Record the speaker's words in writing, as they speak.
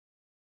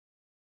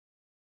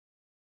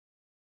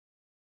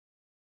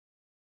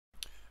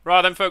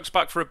Right then, folks,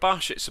 back for a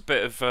bash. It's a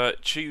bit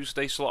of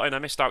Tuesday slotting. I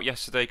missed out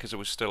yesterday because I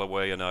was still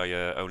away, and I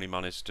only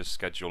managed to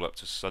schedule up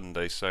to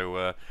Sunday. So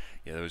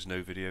yeah, there was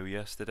no video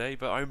yesterday,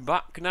 but I'm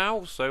back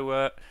now.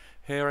 So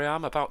here I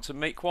am, about to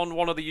make one.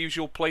 One of the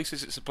usual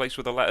places. It's a place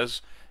with the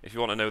letters. If you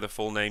want to know the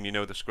full name, you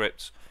know the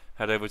script.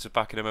 Head over to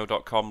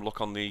backinamo.com.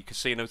 Look on the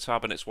casino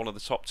tab, and it's one of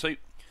the top two.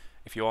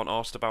 If you aren't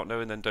asked about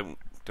knowing, then don't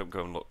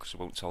go and look, because it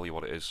won't tell you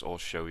what it is or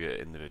show you it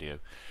in the video.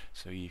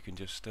 So you can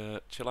just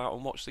chill out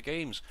and watch the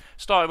games.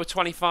 Starting with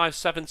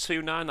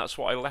 25-7-2-9, that's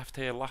what I left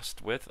here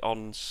last with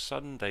on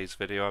Sunday's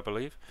video, I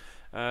believe.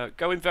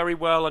 Going very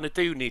well, and I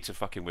do need to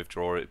fucking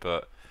withdraw it,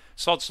 but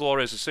sod's law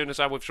is, as soon as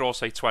I withdraw,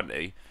 say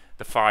 20,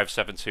 the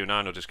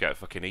 5-7-2-9 will just get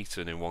fucking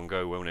eaten in one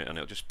go, won't it? And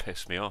it'll just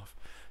piss me off.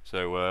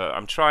 So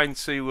I'm trying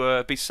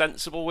to be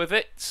sensible with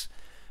it.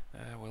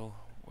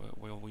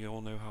 We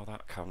all know how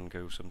that can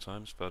go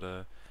sometimes,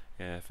 but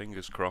yeah,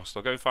 fingers crossed.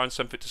 I'll go find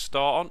something to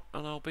start on,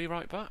 and I'll be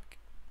right back.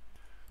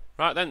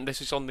 Right then, this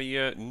is on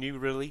the new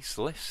release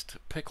list.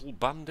 Pickle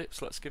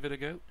Bandits, let's give it a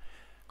go.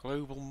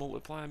 Global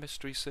multiplier,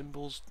 mystery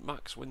symbols,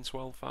 max win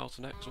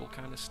 12,000x, all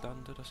kind of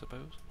standard, I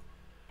suppose.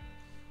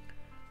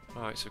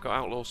 Right, so we've got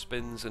outlaw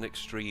spins and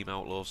extreme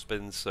outlaw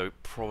spins, so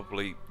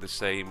probably the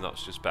same,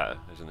 that's just better,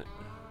 isn't it?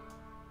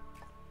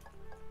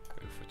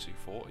 Go for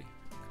 240,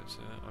 because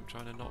I'm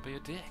trying to not be a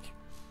dick.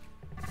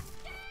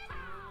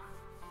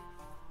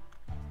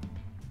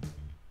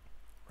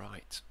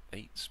 Right,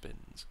 8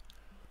 spins.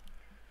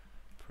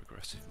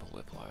 Progressive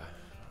multiplier.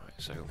 Right,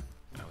 so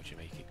how would you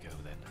make it go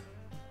then?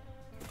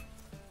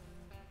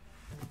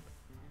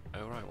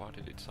 Oh right, why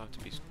did it decide to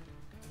be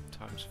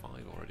times 5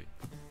 already?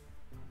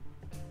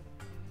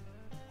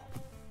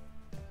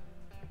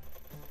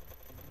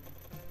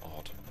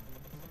 Odd.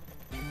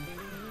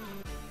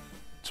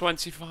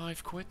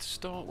 25 quid to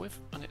start with,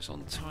 and it's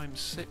on times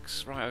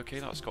 6. Right, okay,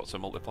 that's got to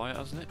multiply it,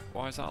 hasn't it?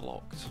 Why is that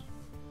locked?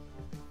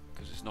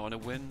 Because it's not in a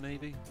win,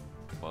 maybe?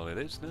 Well, it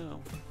is now.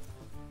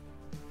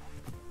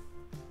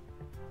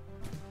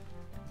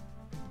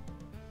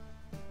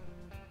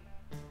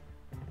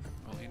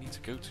 Well, you need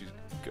to go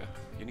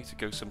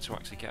some to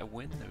actually get a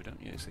win, though, don't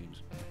you? It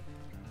seems.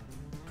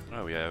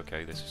 Oh yeah,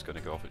 okay. This is going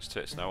to go off its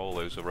tits now. All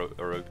those are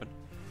open.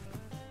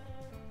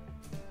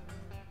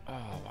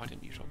 Oh, why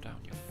didn't you drop down,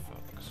 you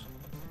fucks?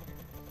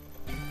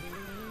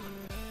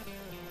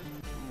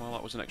 Well,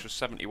 that was an extra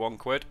 71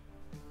 quid.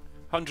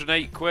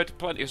 108 quid.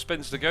 Plenty of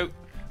spins to go.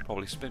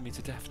 Probably spin me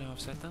to death now I've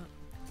said that.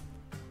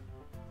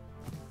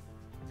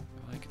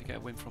 I ain't gonna get a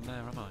win from there,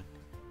 am I?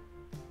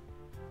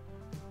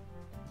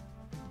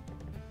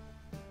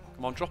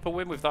 Come on, drop a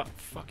win with that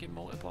fucking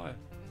multiplier.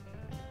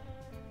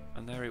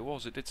 And there it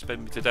was, it did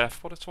spin me to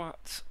death. What a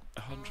twat.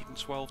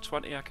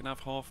 112.20, I can have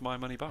half my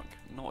money back.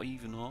 Not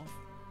even half.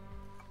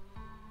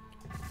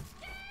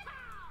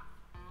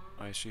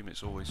 I assume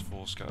it's always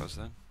 4 scatters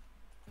then.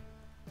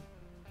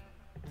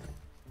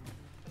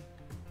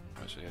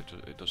 Actually,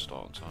 it does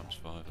start on times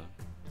 5 then.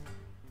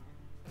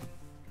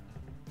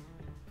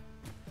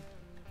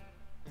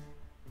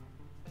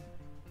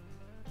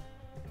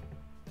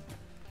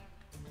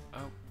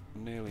 Oh,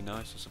 nearly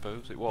nice, I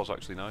suppose. It was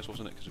actually nice,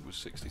 wasn't it? Because it was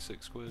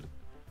 66 quid.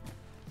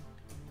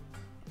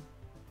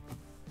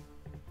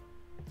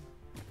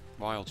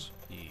 Wilds.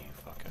 You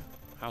fucker.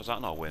 How's that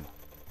not a win?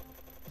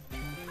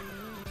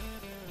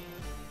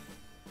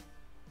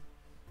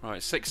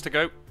 Right, 6 to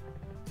go.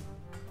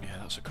 Yeah,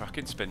 that's a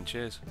cracking spin,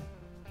 cheers.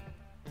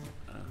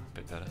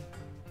 Bit better.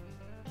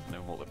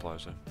 No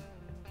multipliers though.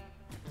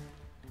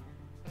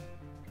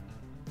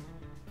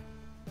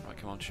 Right,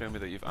 come on, show me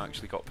that you've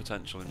actually got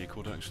potential and you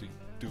could actually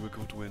do a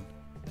good win.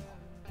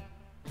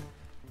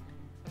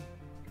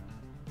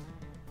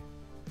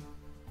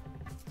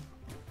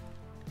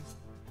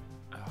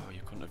 Oh,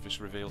 you couldn't have just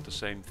revealed the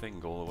same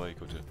thing all the way,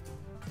 could you?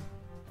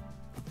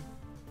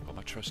 Got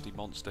my trusty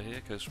monster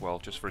here, because, well,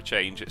 just for a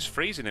change, it's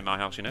freezing in my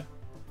house, you know.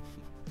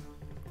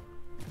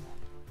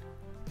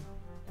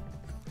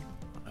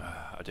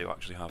 I do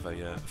actually have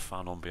a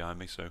fan on behind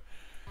me, so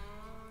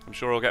I'm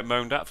sure I'll get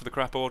moaned at for the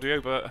crap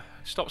audio, but it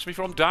stops me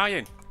from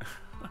dying.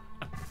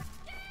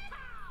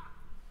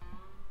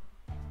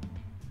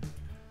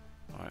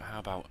 Alright, how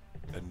about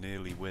a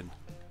nearly win?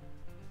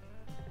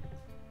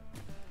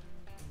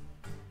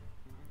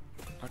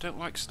 I don't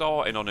like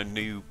starting on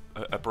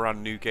a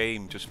brand new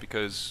game just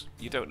because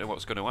you don't know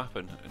what's going to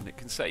happen, and it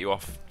can set you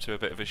off to a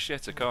bit of a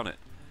shitter, can't it?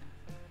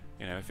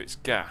 You know, if it's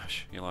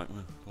gash, you're like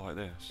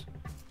this.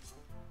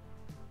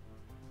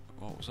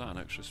 What was that, an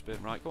extra spin?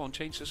 Right, go on,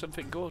 change to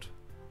something good.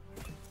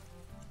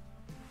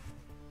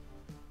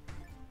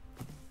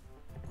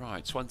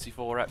 Right,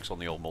 24x on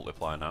the old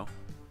multiplier now.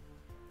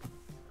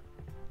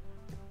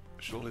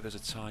 Surely there's a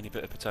tiny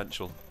bit of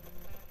potential.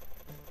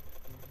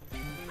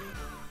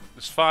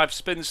 There's 5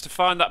 spins to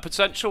find that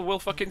potential, we'll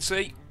fucking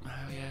see.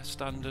 Oh yeah,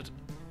 standard.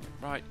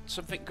 Right,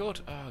 something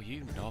good. Oh,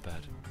 you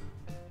knobhead.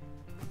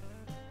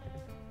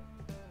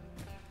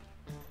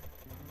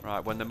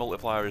 Right, when the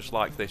multiplier is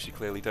like this, you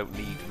clearly don't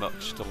need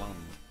much to land.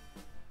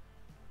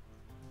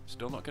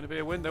 Still not going to be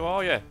a win though,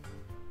 are you?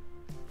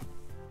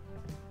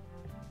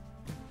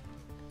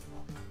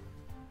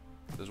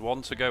 There's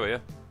one to go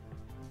here.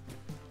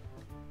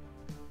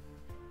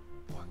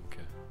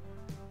 Wanker.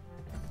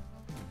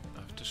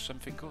 I've just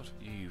something good.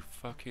 You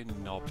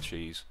fucking knob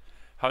cheese.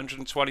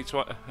 120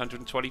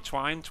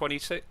 twine,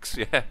 26?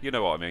 Yeah, you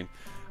know what I mean.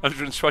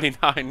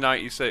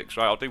 129.96.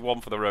 Right, I'll do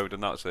one for the road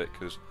and that's it,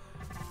 because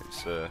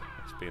it's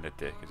being a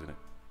dick, isn't it?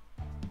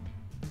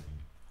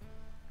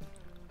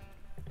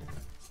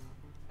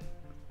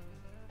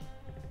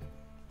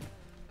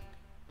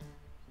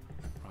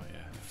 Right,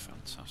 yeah,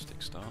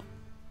 fantastic start.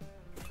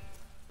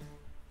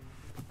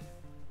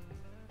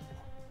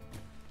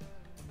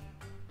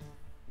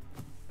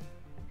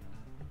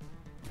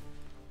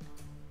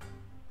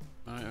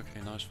 Right,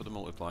 okay, nice for the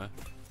multiplier.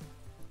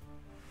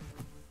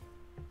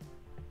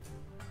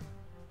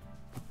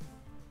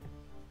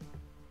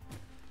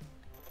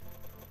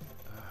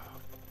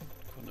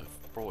 Couldn't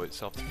have brought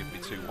itself to give me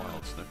 2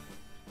 wilds though.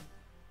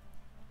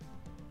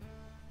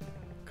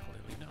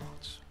 Clearly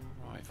not.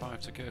 Right, 5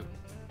 to go.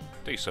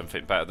 Do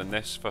something better than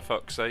this, for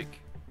fuck's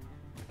sake.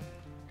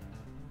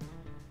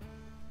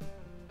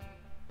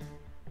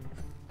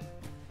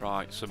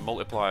 Right, some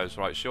multipliers,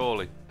 right,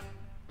 surely.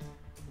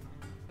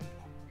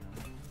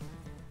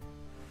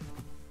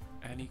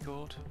 Any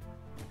good?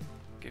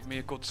 Give me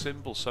a good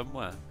symbol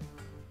somewhere.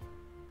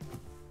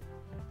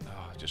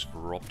 Oh, I just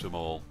robbed them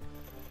all.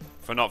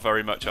 For not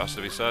very much, has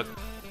to be said.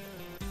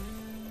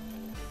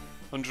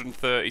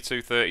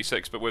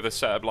 132.36, but with a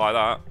setup like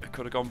that, it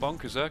could have gone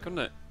bonkers there, couldn't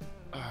it?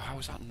 Oh, how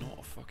is that not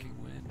a fucking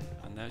win?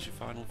 And there's your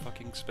final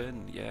fucking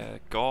spin. Yeah,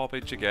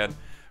 garbage again.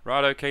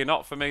 Right, okay,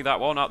 not for me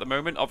that one at the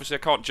moment. Obviously, I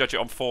can't judge it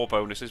on 4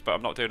 bonuses, but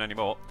I'm not doing any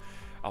more.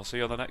 I'll see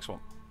you on the next one.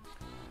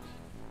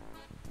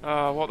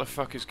 Oh, what the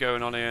fuck is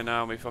going on here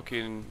now? My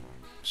fucking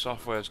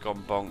software's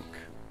gone bonk.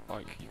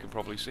 Like, you can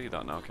probably see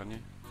that now, can you?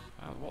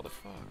 Oh, what the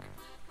fuck?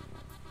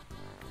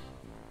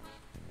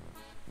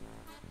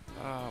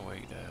 Oh,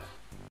 wait there.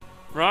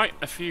 Right,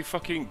 a few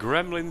fucking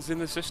gremlins in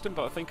the system,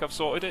 but I think I've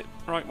sorted it.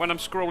 Right, when I'm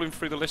scrolling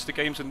through the list of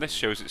games and this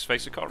shows its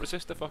face, I can't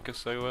resist the fucker,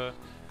 so,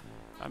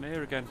 I'm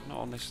here again. Not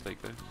on this stake,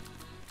 though.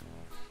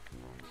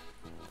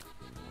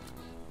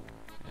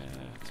 Yeah,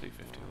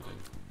 250 will do.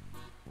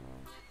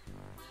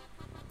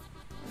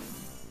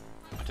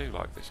 I do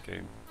like this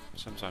game.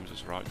 Sometimes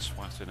it's right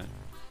swat in it.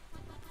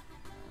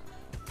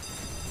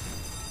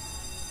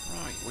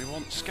 Right, we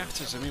want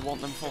scatters and we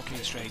want them fucking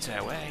straight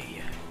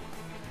away.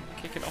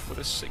 Kicking off with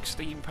a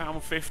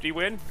 £16.50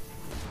 win.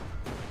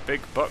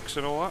 Big bucks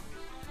and all that.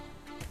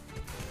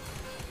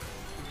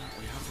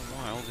 We have the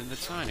wild in the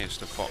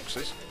tiniest of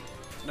boxes.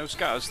 No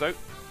scatters though.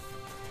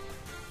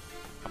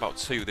 How about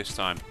 2 this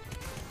time?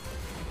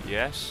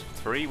 Yes,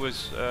 3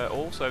 was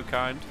also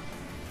kind.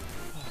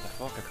 Oh, the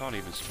fuck, I can't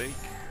even speak.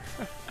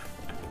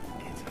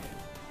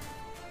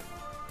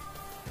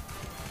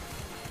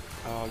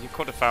 Oh, you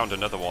could have found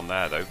another one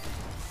there, though.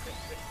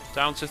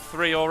 Down to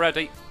 3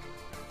 already.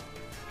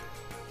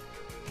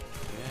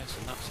 Yes,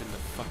 and that's in the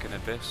fucking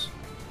abyss.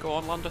 Go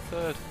on, land a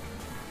 3rd.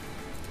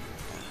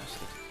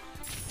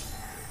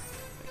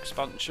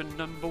 Expansion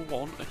number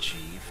 1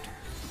 achieved.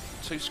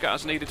 2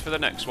 scatters needed for the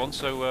next one,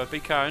 so be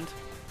kind.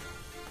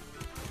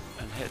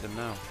 And hit them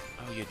now.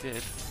 Oh, you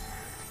did.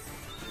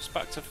 It's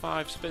back to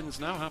 5 spins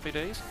now, happy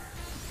days.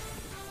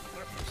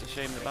 It's a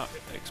shame that that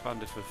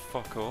expanded for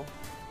fuck all.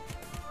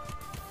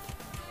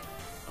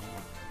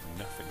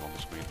 Nothing on the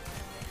screen.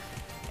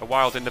 A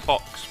wild in the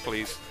box,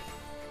 please.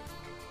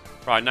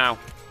 Right now.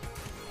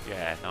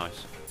 Yeah,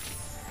 nice.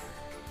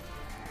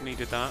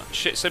 Needed that.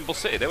 Shit symbol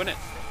city though, isn't it?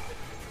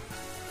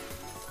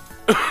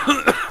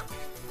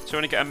 To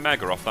only get a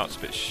mega off, that's a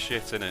bit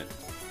shit, isn't it?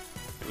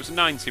 It was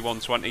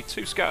 91.20.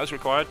 2 scatters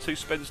required, 2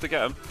 spins to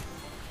get them.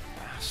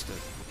 Bastard.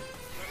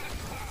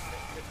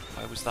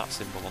 Where was that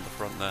symbol on the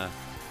front there?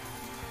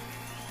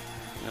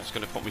 That's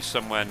going to put me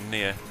somewhere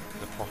near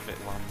the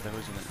profit land though,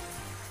 isn't it?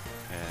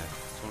 Yeah,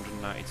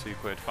 292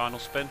 quid. Final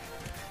spin.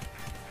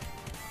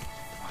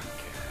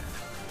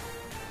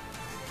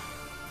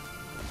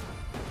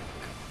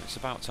 It's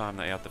about time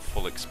that he had the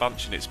full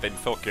expansion. It's been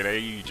fucking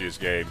ages,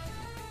 game.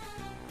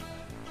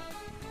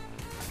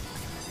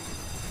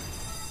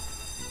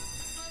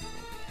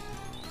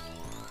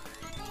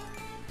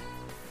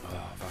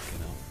 Oh, fucking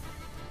hell.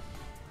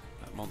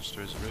 That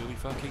monster is really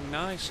fucking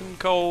nice and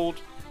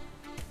cold.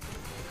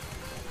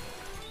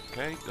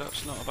 Okay,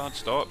 that's not a bad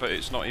start, but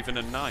it's not even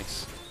a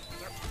nice.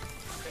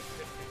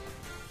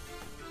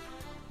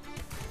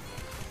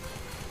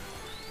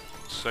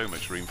 So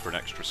much room for an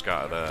extra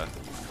scatter there.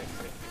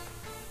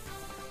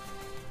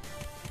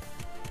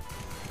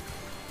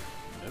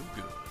 No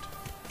good.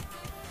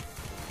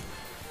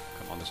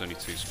 Come on, there's only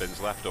 2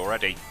 spins left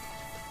already.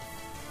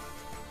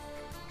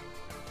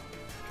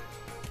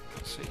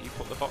 That's it, you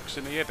put the box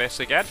in the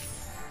abyss again.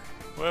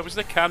 Where was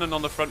the cannon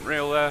on the front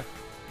reel there?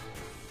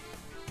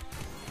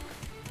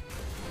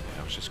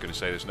 Yeah, I was just going to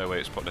say there's no way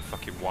it's putting a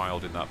fucking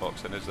wild in that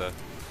box then, is there?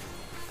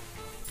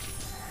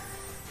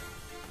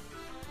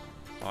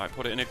 Alright,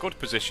 put it in a good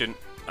position,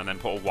 and then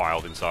put a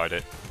wild inside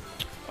it.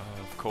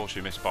 Oh, of course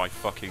you missed by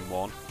fucking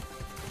 1.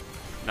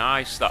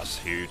 Nice, that's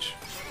huge.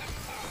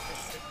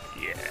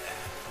 Yeah.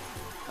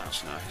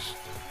 That's nice.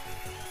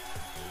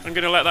 I'm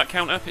going to let that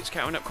count up. It's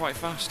counting up quite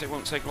fast. It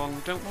won't take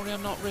long. Don't worry,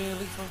 I'm not really.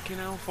 Fucking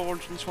hell.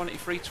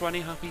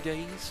 423.20. Happy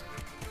days.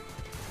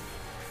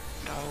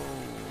 Oh.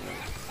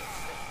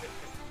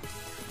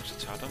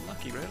 Just a tad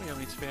unlucky, really.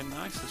 Only to be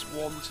nice. There's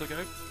one to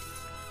go.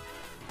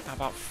 How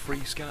about 3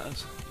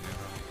 scatters? Yeah,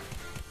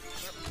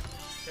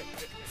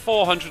 right.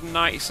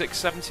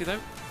 496.70 though.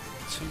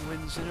 2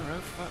 wins in a row.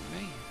 Fuck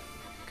me.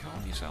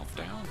 Calm yourself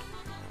down.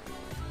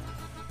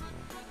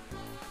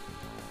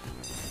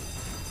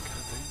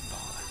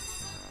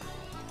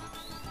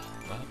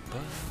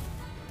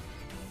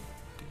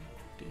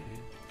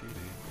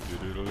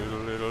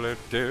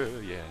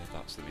 Yeah,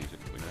 that's the music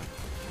we know.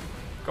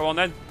 Go on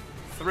then.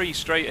 3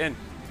 straight in.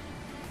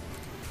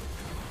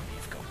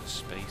 You've got the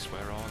space.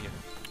 Where are you?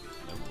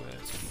 Nowhere to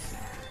be seen.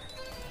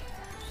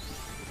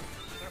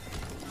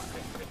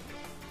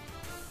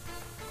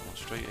 Come on,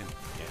 straight in.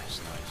 Yes,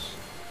 nice.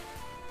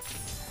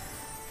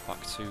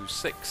 Back to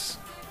 6.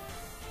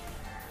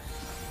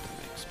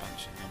 The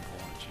expansion number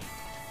 1 achieved.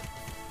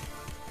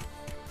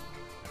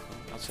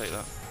 I'll take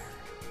that.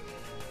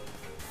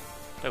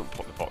 Don't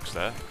put the box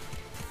there.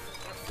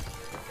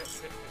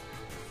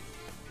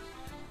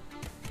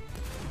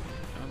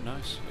 Oh,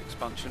 nice.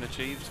 Expansion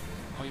achieved.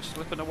 Are you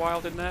slipping a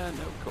wild in there?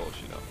 No, of course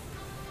you're not.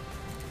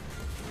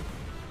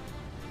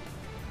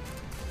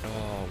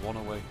 Oh, 1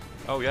 away.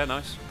 Oh, yeah,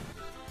 nice.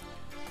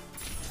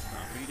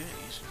 Happy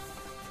days.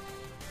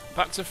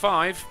 Back to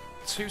 5.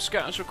 2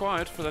 scatters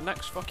required for the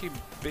next fucking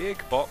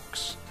big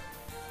box.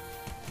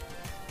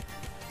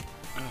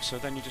 Oh, so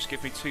then you just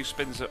give me 2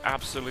 spins of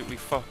absolutely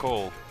fuck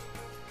all.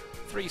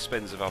 3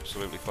 spins of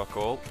absolutely fuck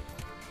all.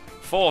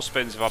 4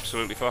 spins of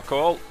absolutely fuck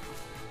all.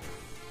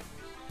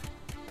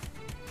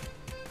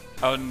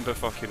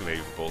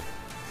 Unfucking-believable.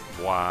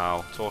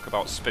 Wow. Talk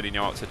about spinning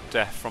you out to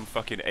death from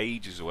fucking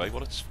ages away.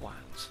 What a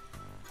twat.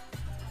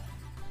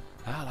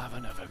 I'll have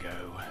another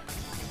go.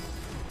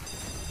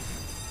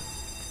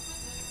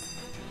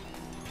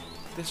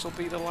 This'll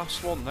be the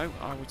last one though,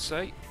 I would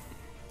say.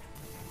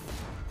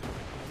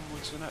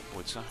 Onwards and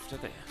upwards after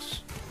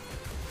this.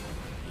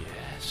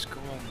 Yes,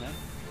 go on then.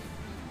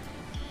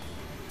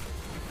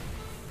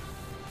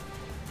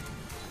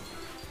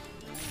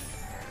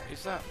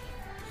 Is that...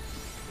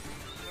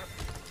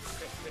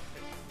 I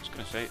was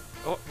going to say...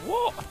 Oh,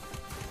 what?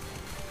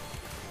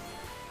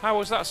 How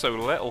was that so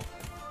little?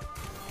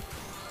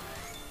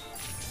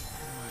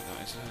 Right,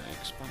 that is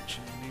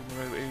expansion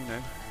numero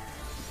uno.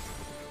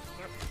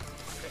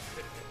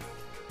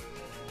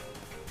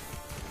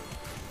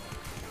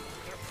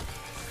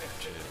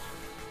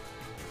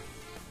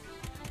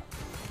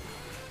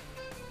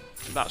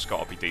 That's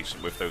got to be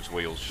decent with those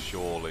wheels,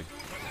 surely.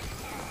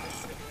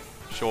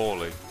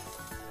 Surely.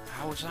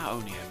 How was that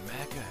only a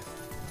mega?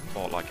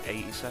 What, like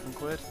 87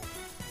 quid?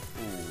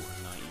 Ooh,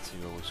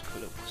 92 always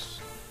close.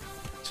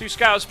 2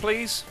 scouters,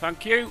 please.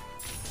 Thank you.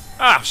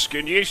 Ask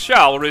and you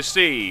shall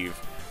receive.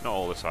 Not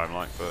all the time,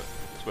 like, but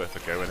it's worth a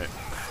go, isn't it?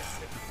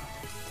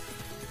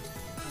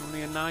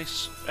 Only a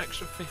nice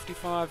extra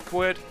 55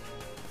 quid.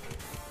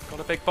 Got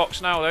a big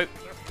box now, though.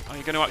 Are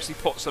you going to actually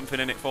put something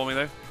in it for me,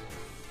 though?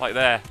 Like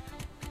there.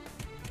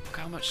 Look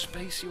how much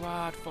space you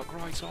had. Fuck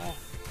right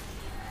off.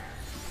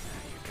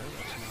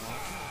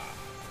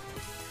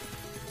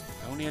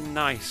 Only a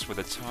nice with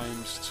a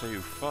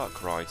 ×2.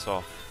 Fuck right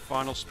off.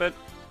 Final spin.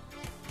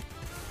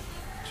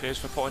 Cheers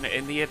for putting it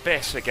in the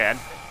abyss again.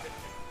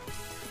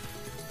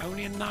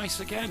 Only a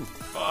nice again.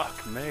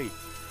 Fuck me.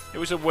 It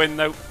was a win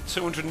though.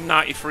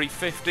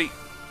 293.50.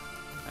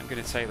 I'm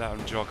going to take that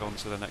and jog on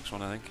to the next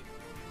one, I think.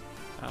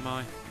 Am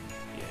I?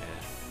 Yeah.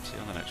 See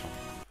you on the next one.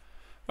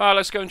 Right,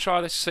 let's go and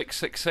try this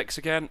 666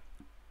 again.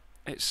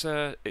 It's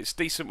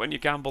decent when your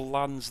gamble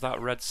lands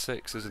that red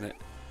 6, isn't it?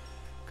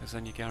 Because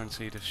then you're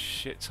guaranteed a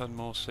shit ton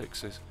more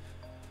 6s.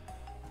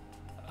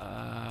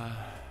 That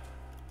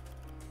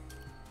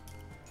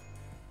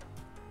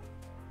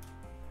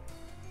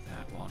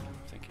one,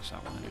 I think it's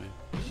that one anyway.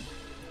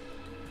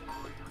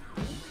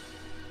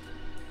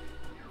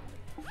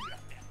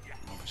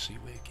 Obviously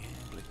we're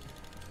gambling.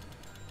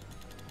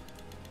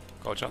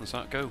 Got a chance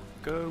that. Go,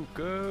 go,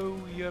 go,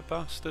 you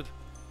bastard.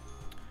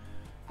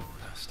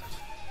 Bastard.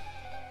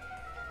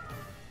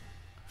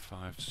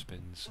 5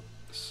 spins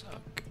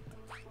suck.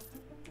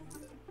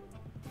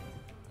 I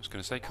was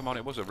going to say, come on,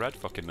 it was a red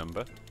fucking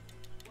number.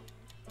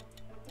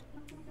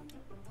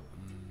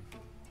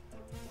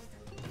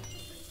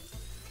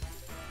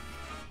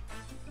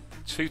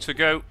 2 to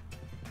go.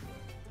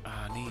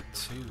 I need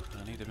 2.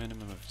 I need a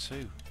minimum of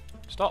 2.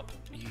 Stop!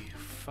 You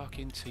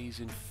fucking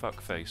teasing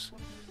fuckface.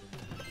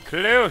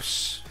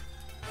 Close!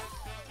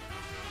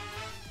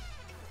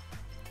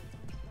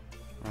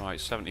 Right,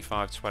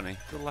 75.20.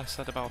 The less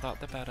said about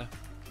that, the better.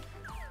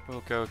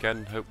 We'll go again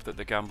and hope that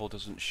the gamble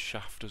doesn't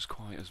shaft us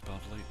quite as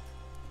badly.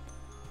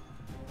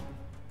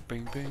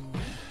 Bing bing.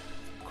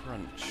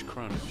 Crunch,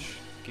 crunch.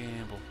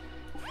 Gamble.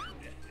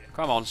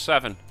 Come on,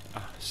 7.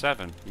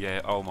 7. Yeah,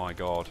 oh my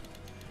god.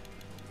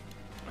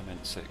 I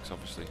meant 6,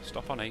 obviously.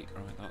 Stop on 8.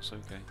 Right, that's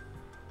okay.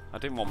 I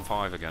didn't want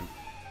 5 again.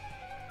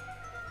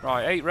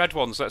 Right, 8 red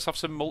ones. Let's have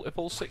some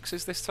multiple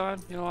 6s this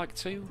time. You know, like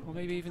 2 or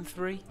maybe even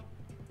 3.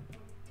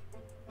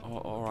 Oh,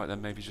 alright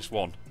then, maybe just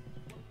 1.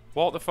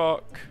 What the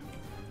fuck?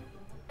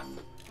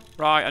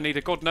 Right, I need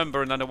a good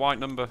number and then a white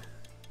number.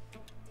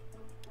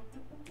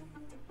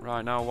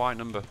 Right, now a white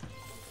number.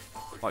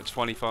 Like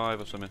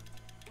 25 or something.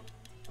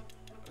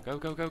 Go,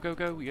 go, go, go,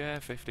 go. Yeah,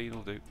 15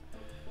 will do.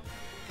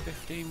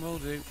 15 will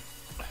do.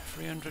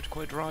 300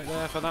 quid right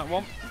there for that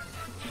one.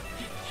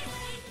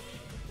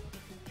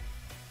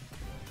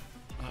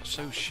 That's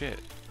so shit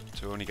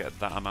to only get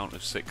that amount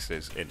of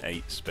 6s in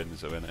 8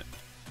 spins, though, innit?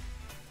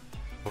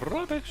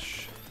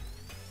 Rubbish!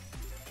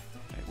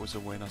 It was a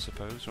win, I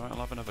suppose. Right, I'll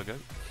have another go.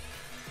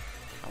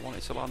 I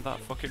wanted to land that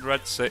fucking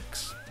red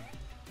 6.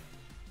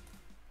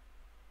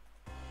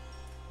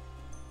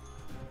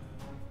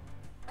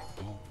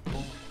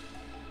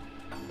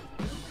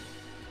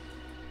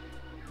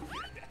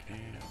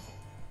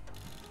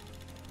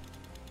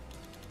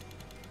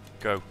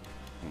 Go.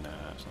 Nah,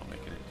 it's not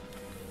making it.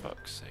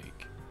 Fuck's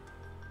sake.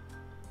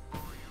 I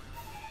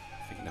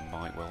think there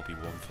might well be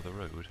one for the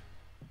road.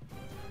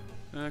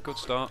 Good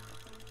start.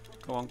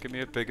 Go on, give me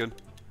a big one.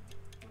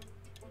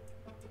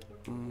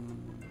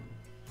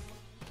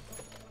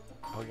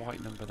 A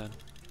white number then.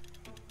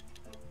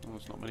 Oh,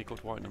 there's not many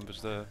good white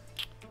numbers there.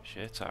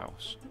 Shit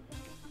house.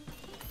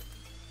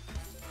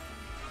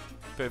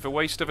 Bit of a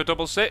waste of a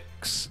double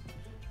 6.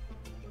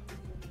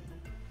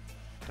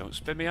 Don't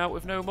spin me out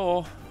with no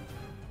more.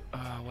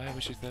 Where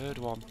was your third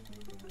one?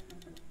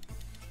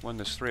 When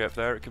there's 3 up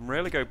there, it can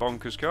really go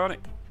bonkers, can't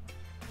it?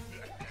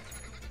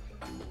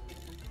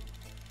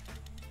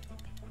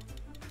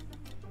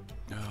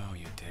 Oh,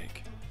 you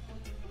dick.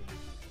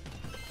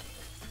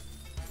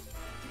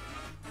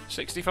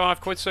 65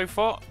 quid so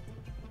far.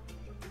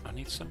 I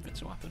need something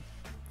to happen.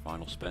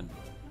 Final spin.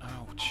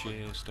 Oh,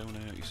 cheers. Don't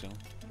hurt yourself.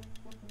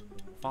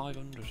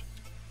 500.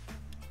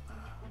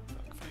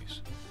 Fuck face.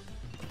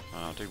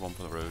 I'll do one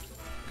for the road.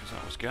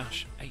 That was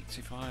gash.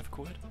 85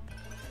 quid.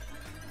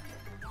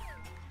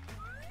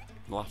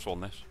 The last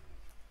one, this.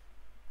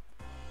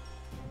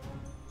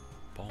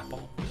 Bom,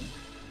 bom.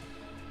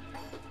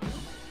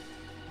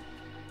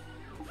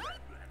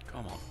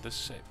 Come on, the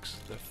 6.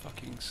 The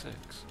fucking 6.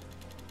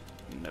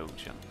 No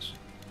chance.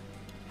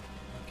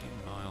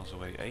 Fucking miles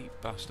away. 8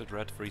 bastard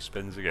red free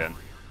spins again.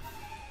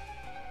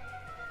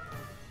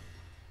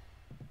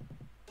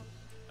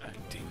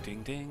 And ding,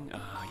 ding, ding.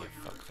 Ah, you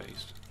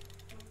fuckface.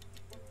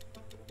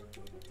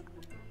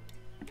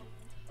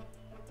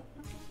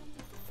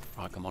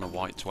 Right, come on, a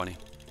white 20.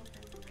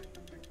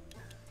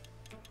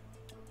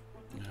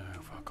 No,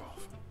 fuck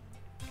off.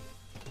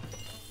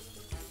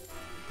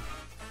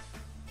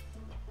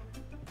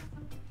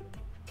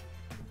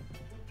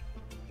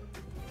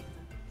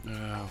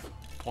 No,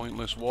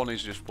 pointless. 1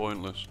 is just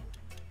pointless.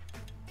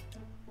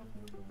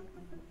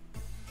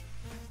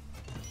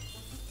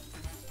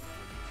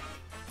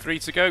 Three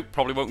to go.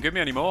 Probably won't give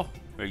me any more.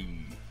 Hey,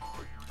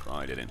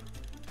 cried it in.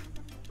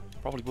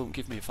 Probably won't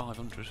give me a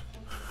 500.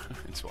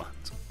 It's what?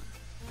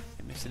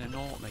 Missing a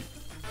naught, mate.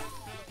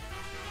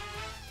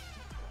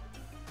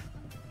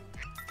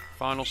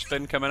 Final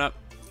spin coming up.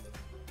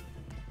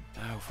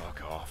 Oh,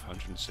 fuck off.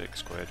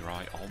 106 quid.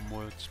 Right,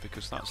 onwards,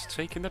 because that's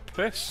taking the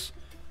piss.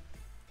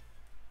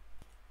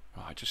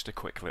 Right, just a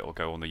quick little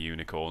go on the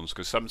unicorns,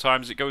 because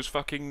sometimes it goes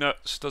fucking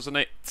nuts, doesn't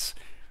it?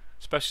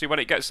 Especially when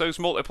it gets those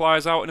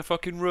multipliers out in a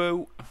fucking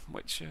row.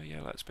 Which,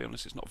 yeah, let's be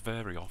honest, it's not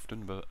very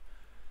often, but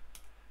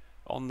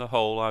on the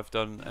whole, I've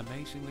done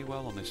amazingly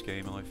well on this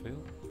game, I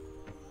feel.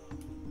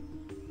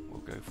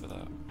 Go for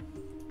that.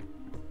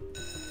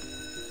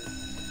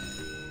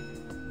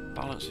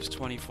 Balance is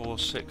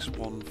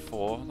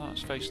 24,614.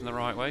 That's facing the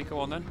right way. Go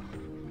on then.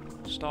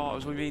 Start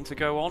as we mean to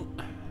go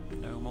on.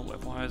 No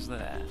multipliers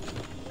there.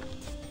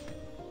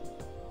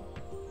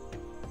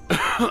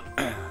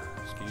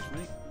 Excuse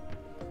me.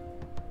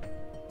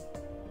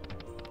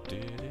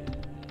 Okay,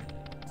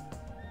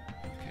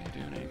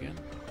 doing it again.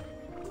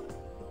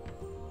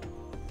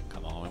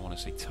 Come on, we want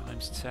to see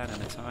times 10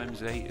 and a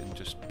times 8 and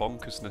just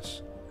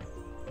bonkersness.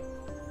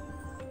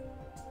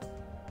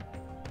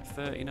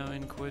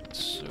 39 quid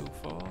so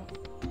far.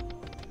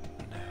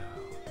 No.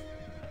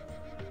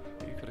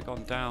 You could have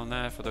gone down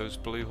there for those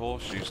blue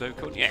horseshoes though,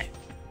 couldn't you?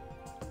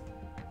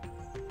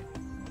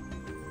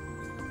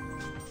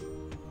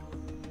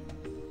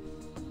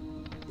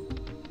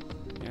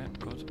 Yeah,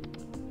 good.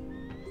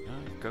 No,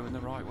 going the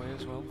right way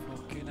as well.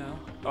 Fucking hell.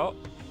 Oh,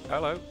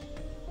 hello.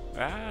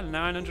 Ah,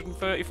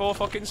 934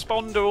 fucking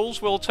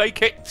spondools. We'll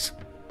take it.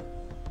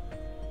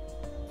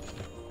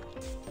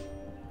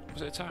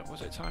 Was it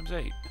times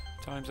 8?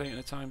 Times 8 and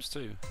a times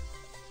 2.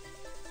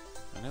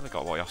 I nearly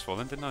got what I asked for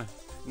then, didn't I?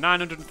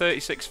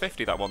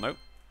 936.50 that one though.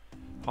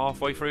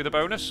 Halfway through the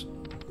bonus.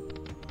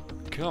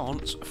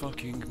 Can't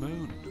fucking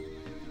moon.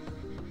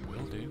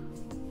 Will do.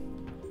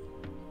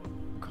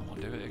 Come on,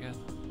 do it again.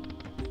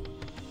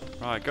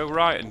 Right, go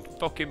right and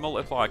fucking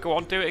multiply. Go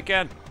on, do it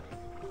again.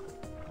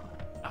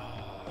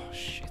 Oh,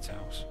 shit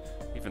house.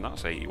 Even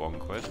that's 81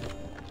 quid.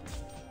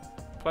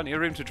 Plenty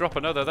of room to drop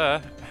another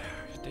there.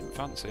 Didn't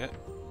fancy it.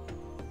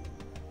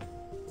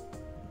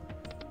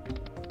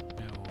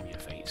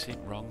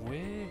 Facing wrong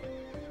way.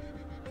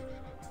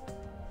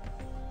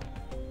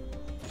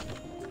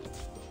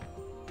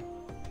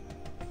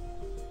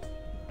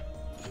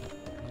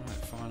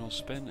 Right, final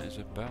spin is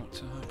about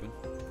to happen.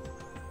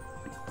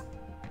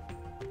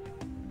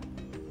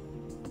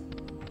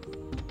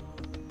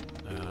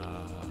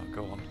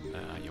 Go on.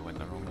 You went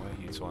the wrong way,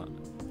 you twat.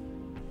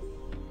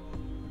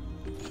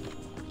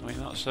 I mean,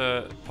 that's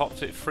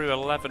popped it through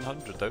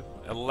 1100 though.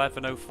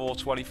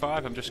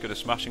 11:04.25. I'm just going to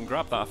smash and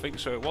grab that, I think.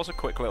 So it was a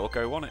quick little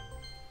go, wasn't it?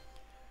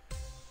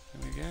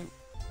 There we go.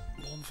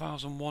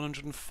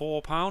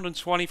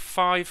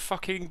 £1,104.25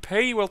 fucking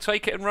p. We'll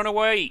take it and run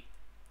away.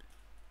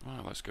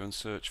 Right, let's go and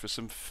search for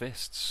some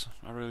fists.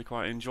 I really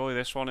quite enjoy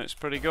this one. It's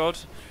pretty good.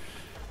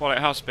 Well, it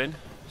has been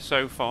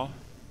so far.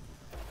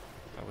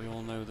 But we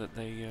all know that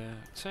they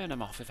turn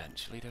them off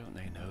eventually, don't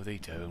they? No, they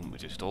don't. We're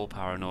just all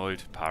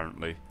paranoid,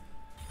 apparently.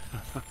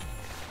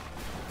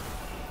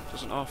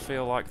 Doesn't half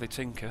feel like they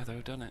tinker,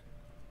 though, doesn't it?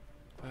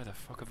 Where the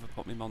fuck have I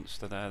put my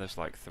monster there? There's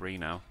like 3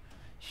 now.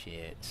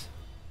 Shit.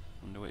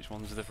 Wonder which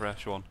one's the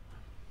fresh one.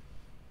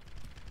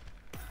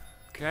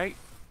 Okay.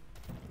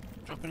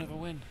 Drop another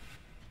win.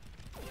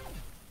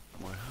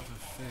 We have a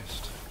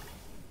fist.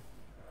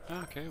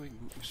 Okay, we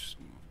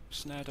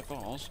snared a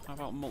vase. How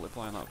about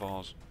multiplying that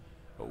vase?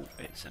 Oh,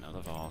 it's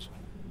another vase.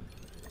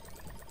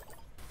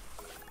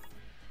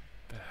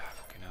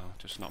 Fucking hell,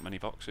 just not many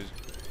boxes.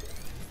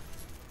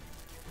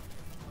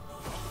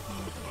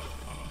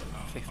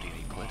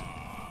 58 quid.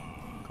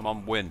 Come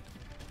on, win.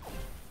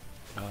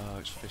 Oh,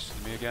 it's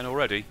fisting me again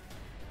already.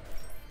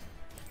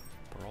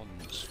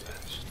 Bronze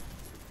fest.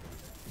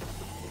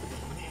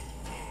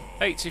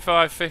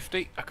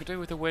 85.50. I could do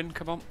with a win,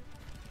 come on.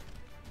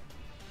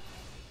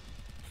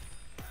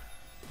 Go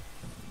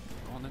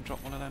on then,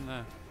 drop one of them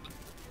there.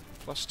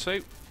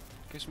 +2.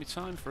 Gives me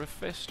time for a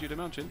fist, you'd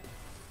imagine.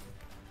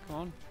 Come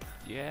on.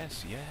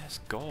 Yes, yes,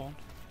 go on.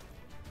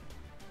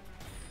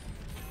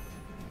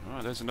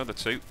 Alright, there's another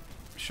 2.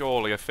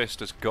 Surely a fist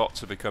has got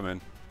to be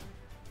coming.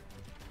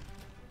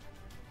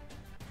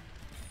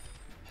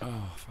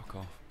 Oh, fuck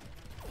off.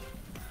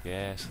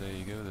 Yes, there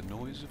you go, the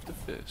noise of the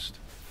fist.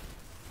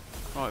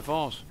 Right,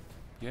 vase.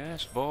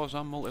 Yes, vase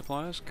and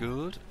multipliers,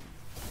 good.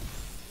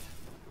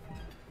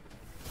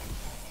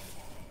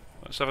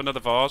 Let's have another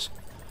vase.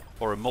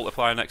 Or a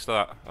multiplier next to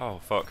that. Oh,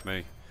 fuck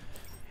me.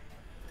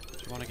 Do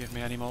you want to give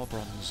me any more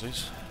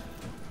bronzes?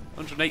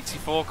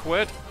 184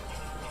 quid.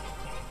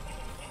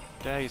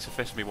 Dare you to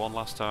fist me one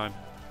last time.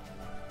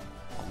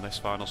 On this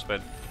final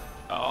spin.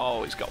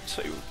 Oh, he's got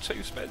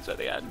two spins at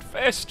the end.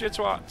 Fist, you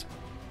twat!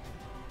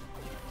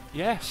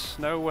 Yes,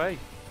 no way.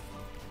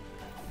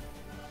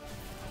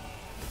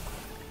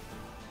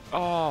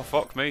 Oh,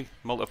 fuck me.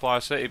 Multiplier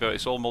city, but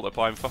it's all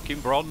multiplying fucking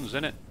bronze,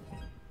 isn't it?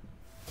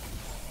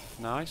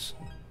 Nice.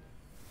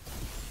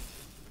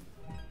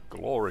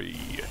 Glory.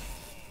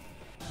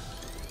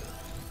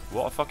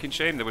 What a fucking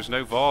shame there was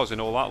no vase in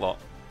all that lot.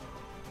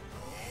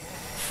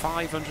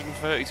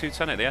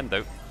 532.10 at the end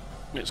though.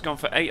 It's gone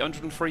for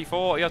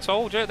 803.40. I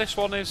told you, this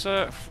one is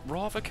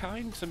rather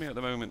kind to me at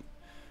the moment.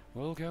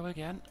 We'll go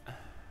again.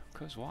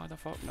 Because why the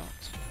fuck not?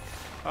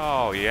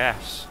 Oh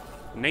yes.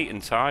 Neat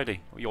and tidy.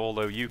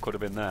 Although you could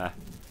have been there.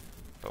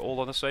 But all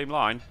on the same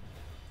line.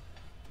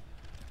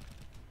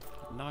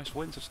 Nice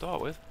win to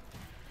start with.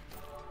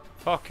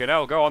 Fucking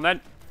hell, go on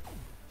then.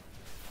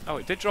 Oh,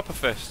 it did drop a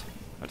fist.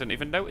 I didn't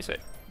even notice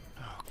it.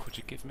 Oh, could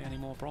you give me any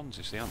more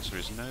bronzes? The answer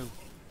is no.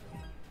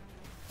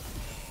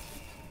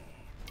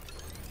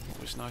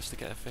 It was nice to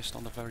get a fist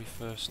on the very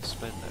first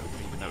spin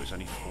though, even though it's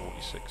only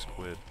 46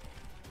 quid.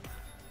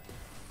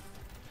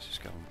 This has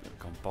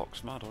gone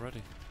box mad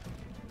already.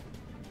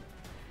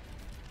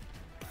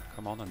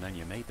 Come on, and then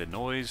you made the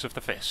noise of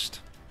the fist.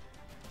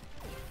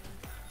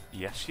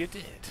 Yes, you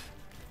did.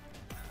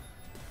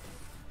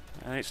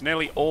 And it's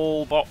nearly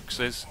all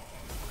boxes.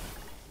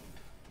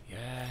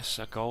 Yes,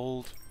 a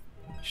gold.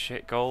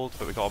 Shit gold,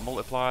 but we got a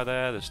multiplier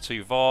there. There's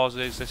 2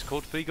 vases. This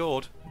could be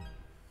good.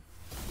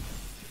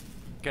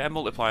 Get a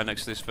multiplier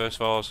next to this first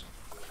vase.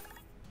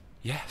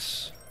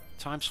 Yes.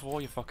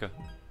 ×4, you fucker.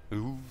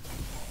 Ooh.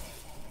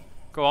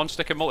 Go on,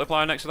 stick a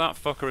multiplier next to that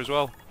fucker as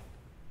well.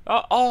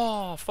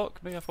 Oh,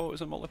 fuck me. I thought it was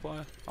a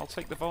multiplier. I'll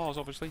take the vase,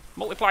 obviously.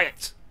 Multiply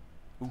it!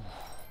 Ooh.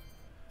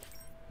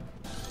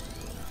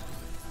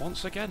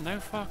 Once again,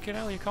 no fucking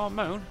hell, you can't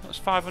moan. That's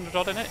 500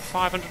 odd in it.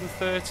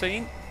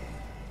 513.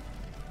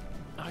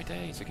 I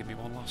dare you to give me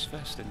one last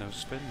fist in those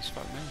spins,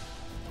 fuck me.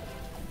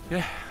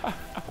 Yeah,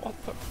 what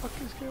the fuck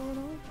is going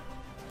on?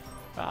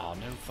 Oh,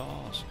 no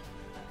vase.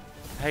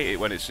 I hate it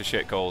when it's a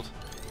shit cold.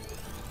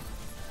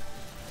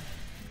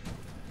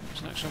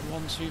 There's an extra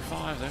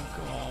 125 though.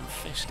 Go on,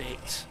 fist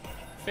it.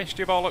 Fist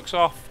your bollocks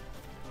off.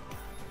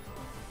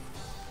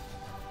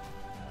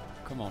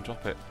 Come on,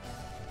 drop it.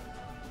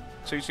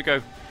 2 to go.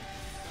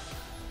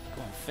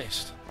 Go on,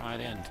 fist. Right at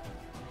the end.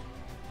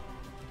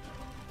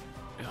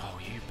 Oh,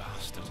 you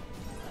bastard.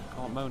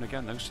 Can't moan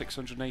again though.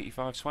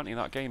 685.20.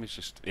 That game is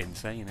just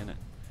insane, isn't it?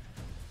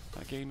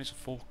 That game is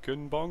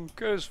fucking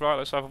bonkers. Right,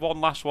 let's have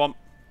one last one.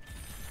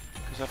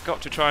 Because I've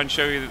got to try and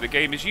show you that the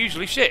game is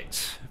usually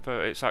shit.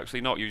 but it's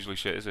actually not usually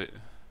shit, is it?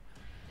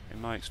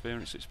 In my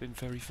experience, it's been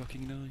very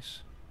fucking nice.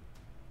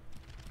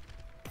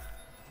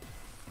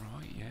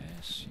 Right,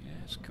 yes,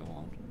 go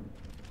on.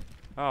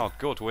 Oh,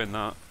 good win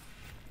that.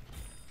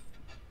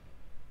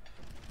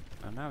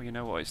 And now you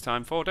know what it's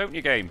time for, don't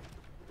you, game?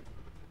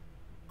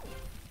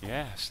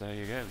 Yes, there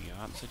you go, you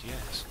answered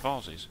yes.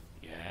 Vases.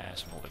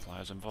 Yes,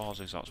 multipliers and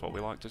vases, that's what we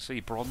like to see.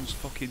 Bronze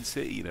fucking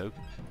city, you know.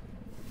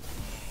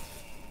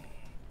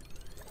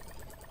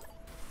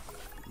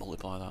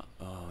 Multiply that.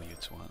 Oh, you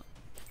twat.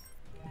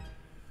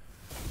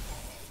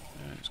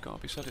 Yeah, it's got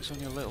to be said, it's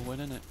only a little win,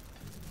 isn't it?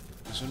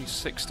 There's only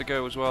 6 to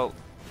go as well.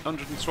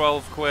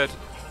 112 quid.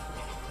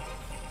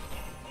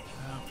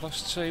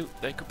 Plus 2,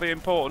 they could be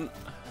important.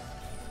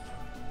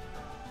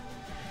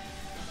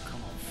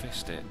 Come on,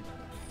 fist it.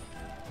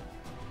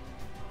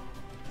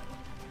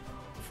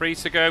 3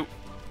 to go.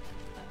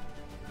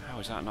 How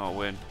is that not a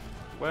win?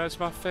 Where's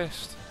my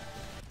fist?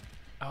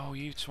 Oh,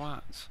 you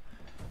twat.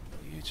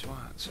 You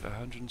twat.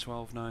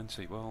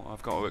 112.90. Well,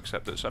 I've got to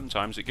accept that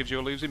sometimes it gives you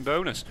a losing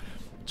bonus.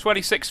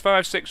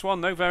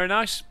 26,561 though, very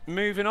nice.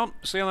 Moving on,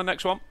 see you on the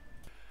next one.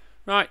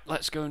 Right,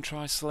 let's go and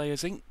try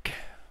Slayer's Ink.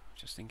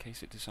 Just in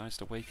case it decides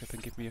to wake up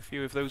and give me a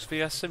few of those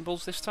VS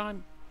symbols this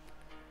time.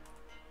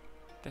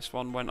 This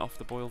one went off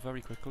the boil very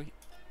quickly.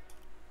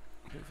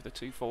 Go for the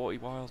 240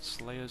 Wild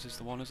Slayers is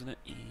the one, isn't it?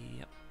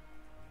 Yep.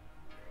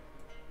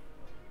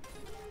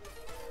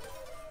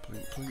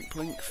 Plink, plink,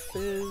 plink,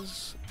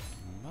 fizz.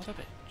 Mother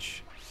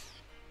bitch.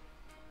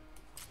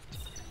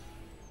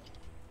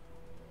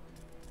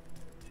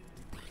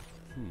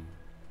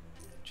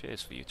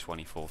 Cheers for you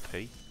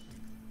 24p.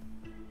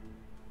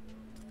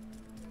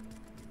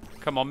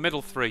 Come on,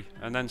 middle 3,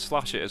 and then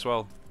slash it as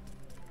well.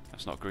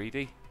 That's not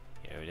greedy.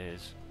 Here it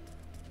is.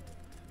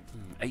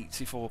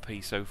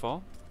 84p so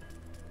far.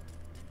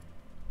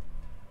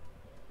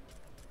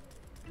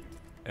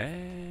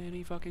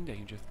 Any fucking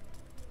danger.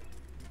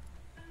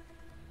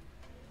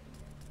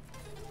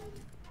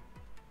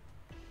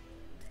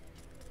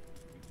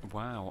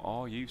 Wow,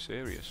 are you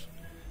serious?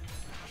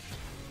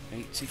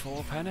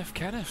 84 Penneth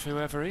Kenneth,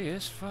 whoever he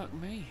is, fuck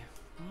me.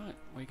 Right,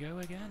 we go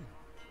again.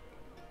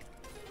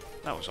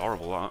 That was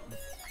horrible, that.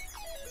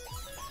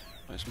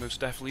 It's most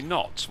definitely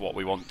not what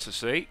we want to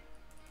see.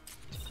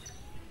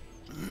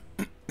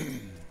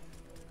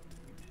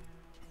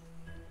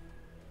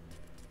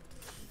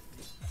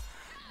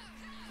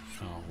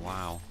 Oh,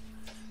 wow.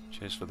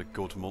 Cheers for the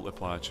good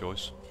multiplier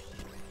choice.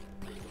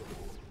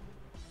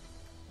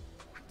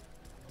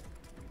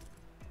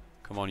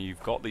 Come on,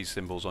 you've got these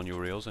symbols on your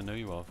reels, I know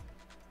you have.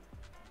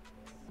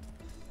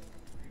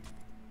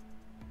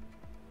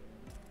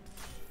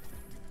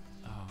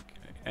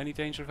 Okay. Any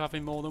danger of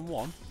having more than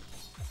one?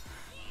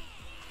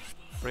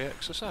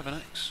 3x or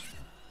 7x?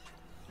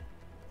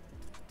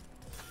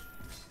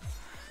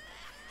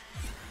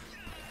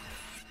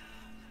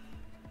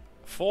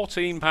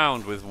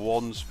 £14 with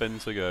one spin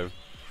to go.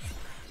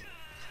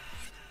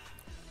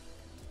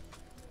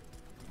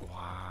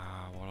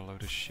 Wow, what a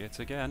load of shit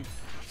again.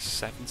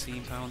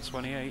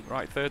 £17.28.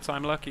 Right, third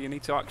time lucky. You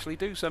need to actually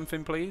do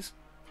something, please.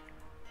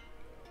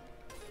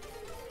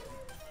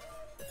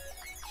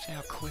 See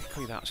how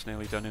quickly that's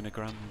nearly done in a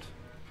grand.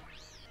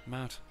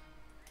 Mad.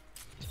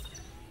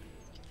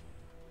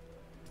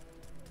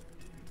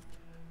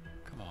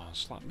 Come on,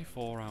 slap me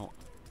 4 out.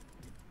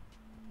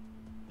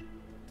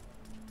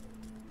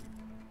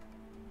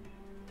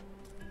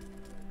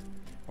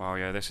 Wow,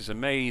 yeah, this is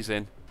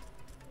amazing.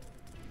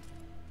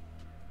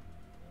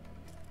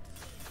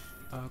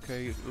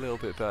 Okay, a little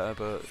bit better,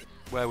 but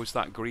where was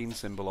that green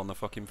symbol on the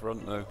fucking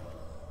front, though?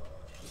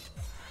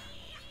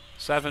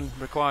 7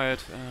 required.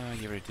 Ah,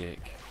 you're a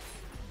dick.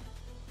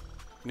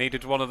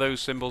 Needed one of those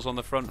symbols on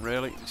the front,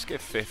 really. Let's get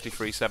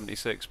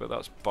 53.76, but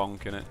that's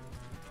bonking it.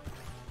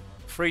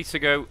 3 to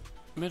go.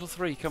 Middle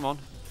 3, come on.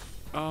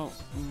 Oh,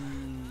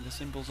 the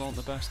symbols aren't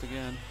the best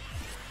again.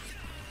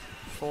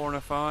 4 and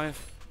a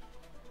 5.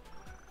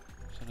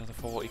 It's another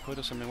 40 quid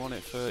or something,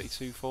 wasn't it?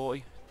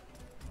 32.40.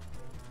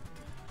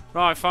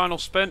 Right, final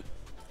spin.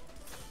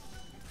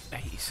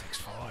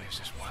 86.40 is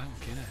just wank,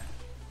 innit?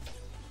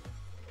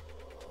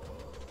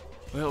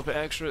 A little bit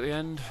extra at the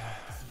end.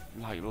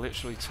 Like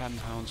literally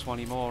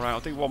 £10.20 more. Right,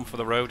 I'll do one for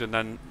the road and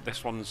then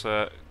this one's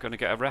going to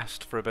get a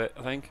rest for a bit,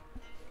 I think.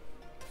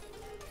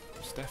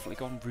 It's definitely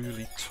gone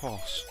really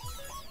toss.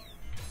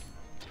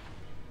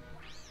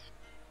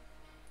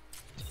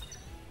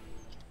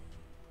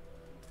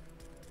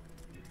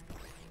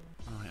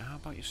 Right, how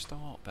about you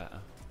start better?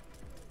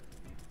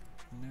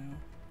 No.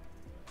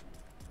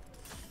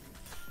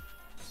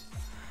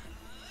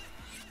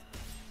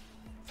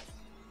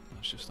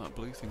 It's just that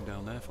blue thing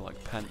down there for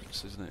like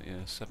pence, isn't it?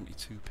 Yeah,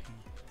 72p.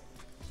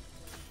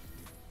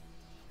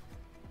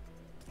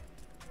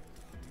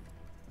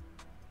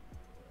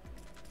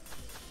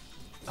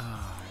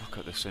 Ah, look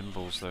at the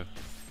symbols though.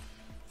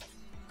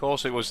 Of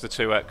course it was the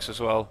 2x as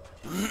well.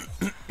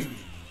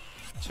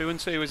 2 and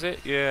 2 is it?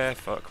 Yeah,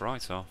 fuck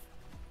right off.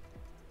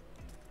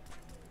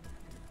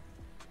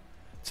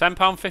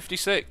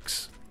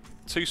 £10.56.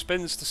 2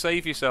 spins to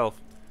save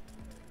yourself.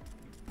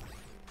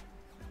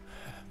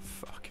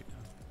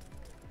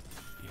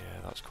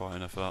 quite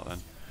enough of that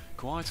then.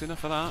 Quite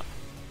enough of that.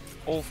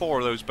 All 4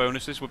 of those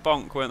bonuses were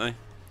bonk, weren't they?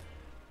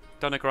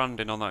 Done a grand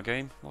in on that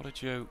game. What a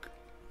joke.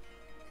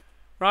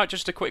 Right,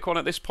 just a quick one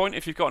at this point.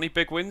 If you've got any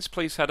big wins,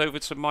 please head over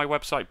to my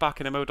website,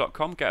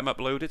 backinamo.com. Get them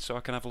uploaded so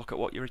I can have a look at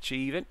what you're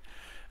achieving.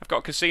 I've got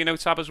a casino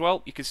tab as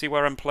well. You can see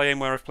where I'm playing,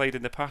 where I've played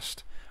in the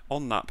past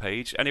on that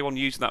page. Anyone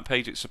using that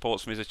page, it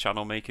supports me as a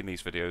channel making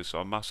these videos, so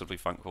I'm massively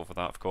thankful for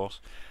that, of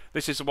course.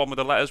 This is the one with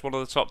the letters, one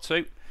of the top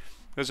 2.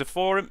 There's a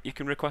forum. You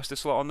can request a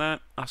slot on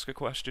there, ask a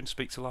question,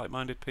 speak to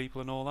like-minded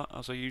people and all that,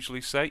 as I usually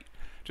say.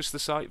 Just the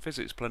site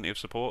visits, plenty of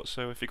support,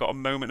 so if you've got a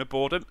moment of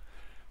boredom,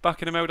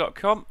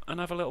 backinamo.com and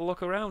have a little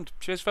look around.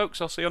 Cheers,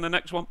 folks. I'll see you on the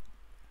next one.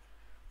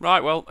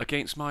 Right, well,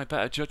 against my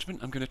better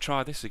judgment, I'm going to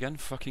try this again.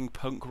 Fucking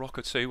Punk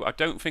Rocker 2. I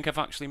don't think I've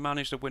actually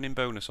managed a winning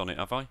bonus on it,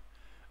 have I?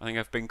 I think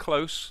I've been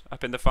close,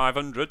 up in the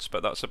 500s,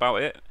 but that's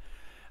about it.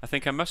 I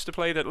think I must have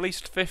played at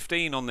least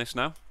 15 on this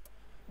now.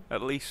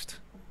 At least.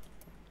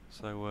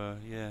 So,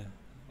 yeah,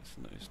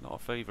 it's not a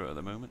favourite at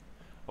the moment.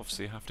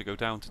 Obviously, I have to go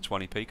down to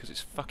 20p because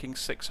it's fucking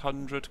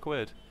 600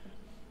 quid.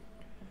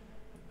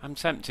 I'm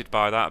tempted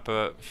by that,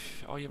 but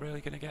are you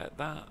really going to get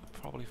that?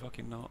 Probably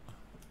fucking not.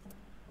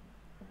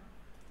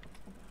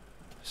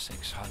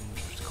 600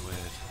 quid.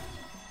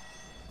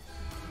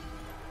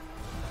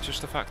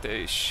 Just the fact that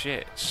it's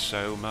shit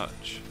so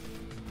much.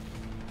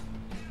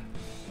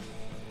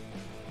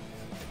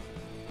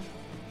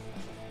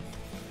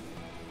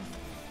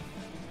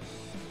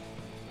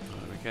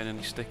 Are we getting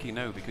any sticky?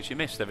 No, because you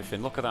missed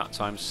everything. Look at that,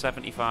 times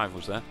 75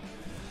 was there.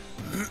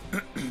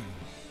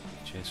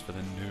 Cheers for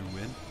the new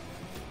win.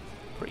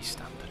 Pretty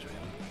standard, really.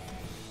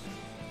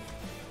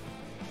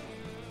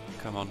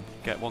 Come on,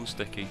 get one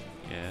sticky.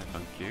 Yeah,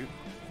 thank you.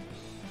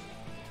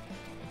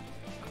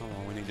 Come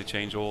on, we need to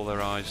change all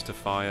their eyes to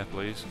fire,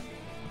 please.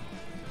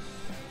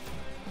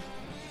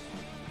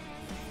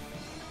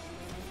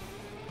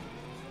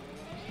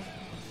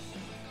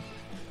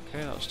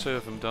 Okay, that's 2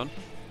 of them done.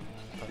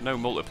 But no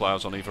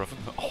multipliers on either of them,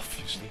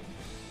 obviously.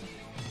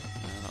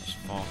 No, that's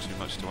far too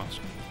much to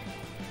ask.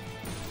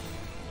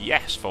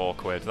 Yes, 4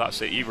 quid.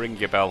 That's it. You ring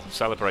your bell.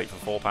 Celebrate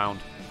for £4.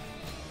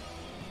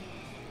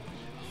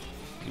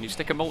 Can you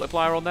stick a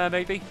multiplier on there,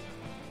 maybe?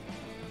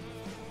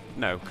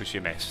 No, because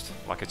you missed.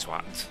 Like a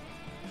twat.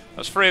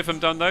 That's 3 of them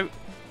done, though.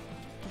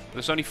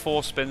 There's only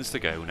 4 spins to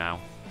go now.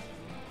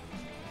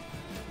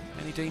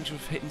 Any danger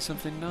of hitting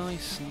something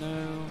nice?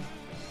 No.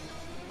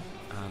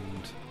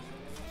 And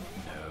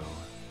no.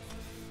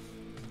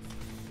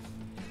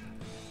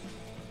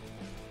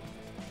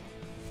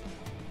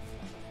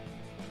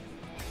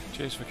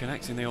 Cheers for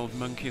connecting the old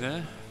monkey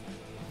there.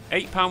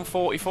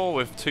 £8.44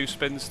 with 2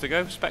 spins to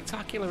go.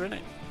 Spectacular,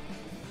 innit?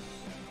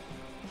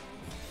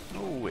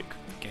 Oh, it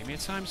gave me a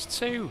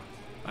 ×2.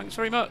 Thanks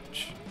very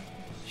much.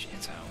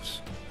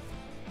 Shithouse.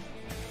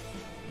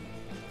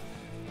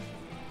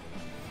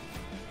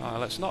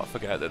 Let's not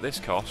forget that this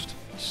cost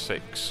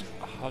 £600.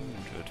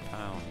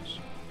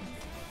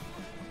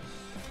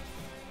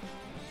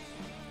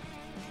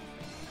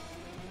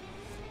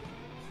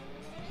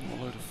 What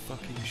a load of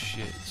fucking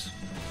shit.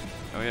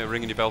 Oh yeah,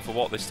 ringing your bell for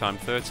what this time?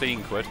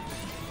 13 quid?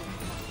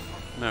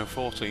 No,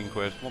 14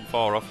 quid. Wasn't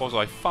far off, was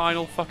I?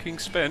 Final fucking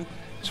spin.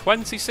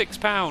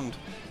 £26.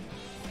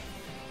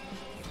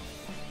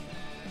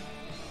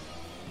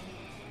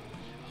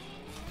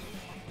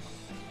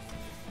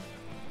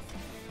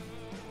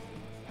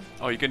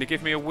 Oh, you're going to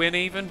give me a win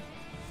even?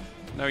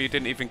 No, you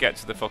didn't even get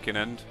to the fucking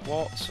end.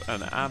 What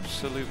an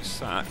absolute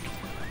sack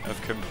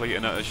of complete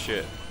and utter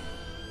shit.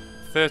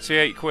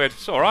 38 quid.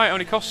 It's alright,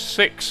 only cost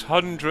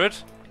 600.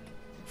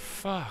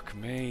 Fuck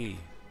me.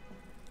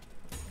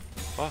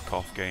 Fuck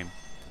off, game.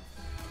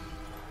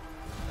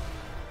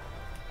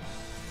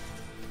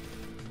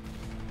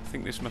 I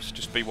think this must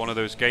just be one of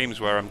those games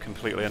where I'm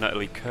completely and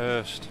utterly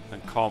cursed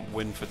and can't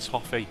win for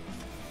toffee.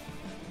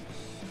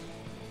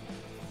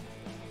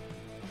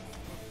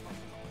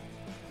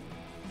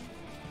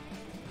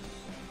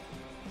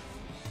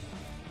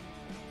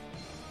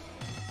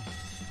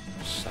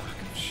 Sack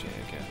of shit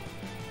again.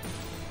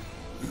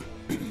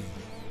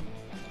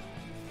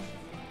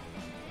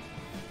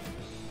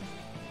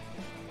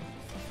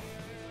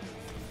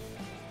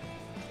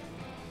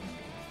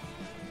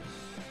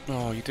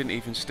 Oh, you didn't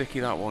even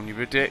sticky that one, you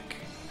ridic.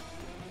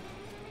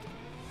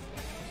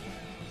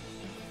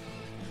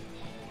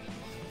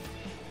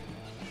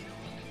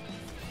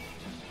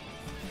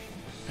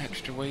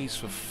 Extra ways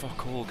for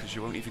fuck all, because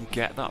you won't even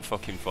get that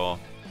fucking far.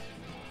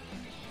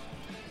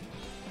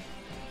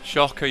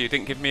 Shocker, you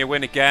didn't give me a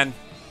win again.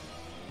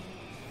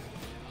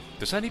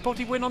 Does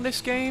anybody win on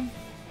this game?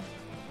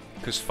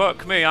 Because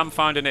fuck me, I'm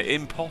finding it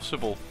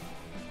impossible.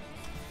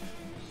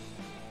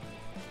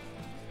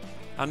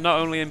 And not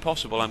only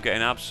impossible, I'm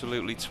getting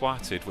absolutely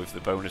twatted with the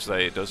bonus that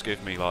it does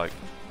give me, like,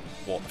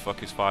 what the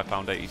fuck is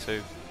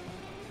 £5.82?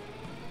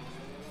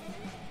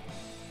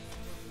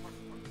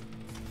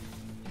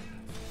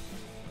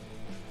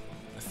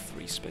 With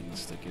 3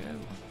 spins to go.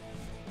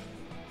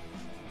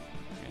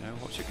 You know,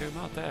 watch it go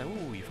mad there.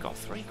 Ooh, you've got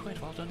 3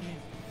 quid, well done you.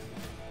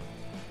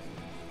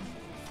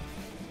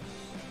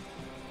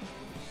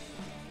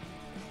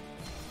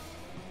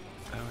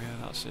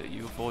 That's it,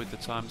 you avoid the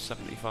times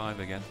 75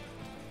 again.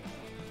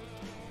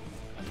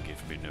 And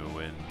give me no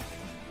win.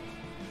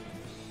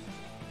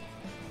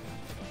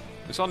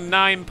 It's on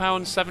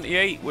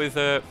 £9.78 with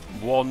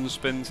one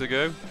spin to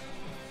go.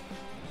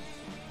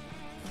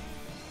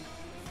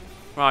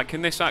 Right,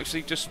 can this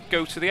actually just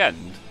go to the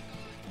end?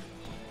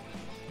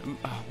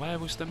 Oh, where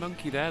was the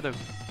monkey there, though?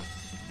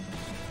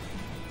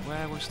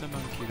 Where was the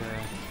monkey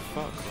there?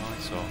 Fuck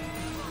right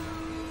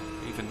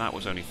off. Even that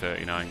was only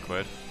 39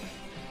 quid.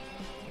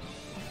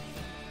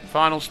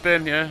 Final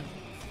spin, yeah.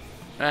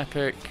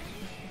 Epic.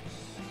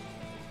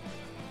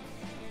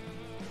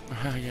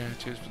 Yeah,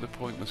 cheers for the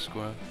pointless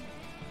square.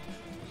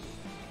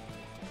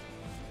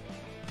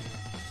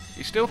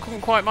 You still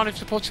couldn't quite manage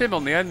to put him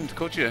on the end,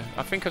 could you?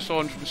 I think I saw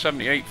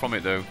 178 from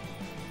it though.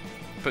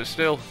 But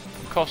still,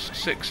 it cost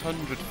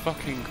 600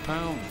 fucking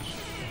pounds.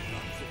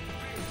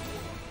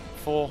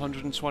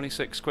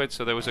 426 quid,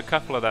 so there was a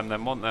couple of them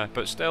then, wasn't there?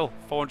 But still,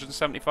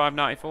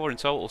 475.94 in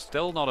total,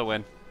 still not a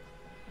win.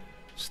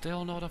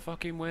 Still not a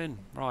fucking win.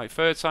 Right,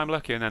 third time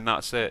lucky and then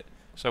that's it.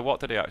 So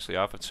what did he actually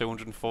have? A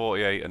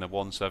 248 and a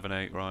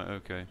 178, right,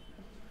 okay.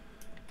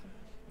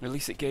 At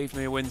least it gave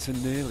me a win to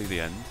nearly the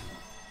end.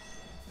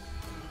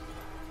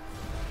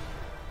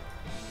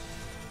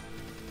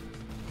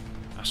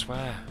 I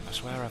swear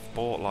I've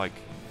bought like...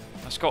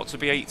 That's got to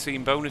be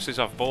 18 bonuses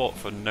I've bought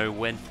for no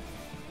win.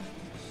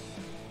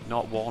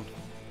 Not one.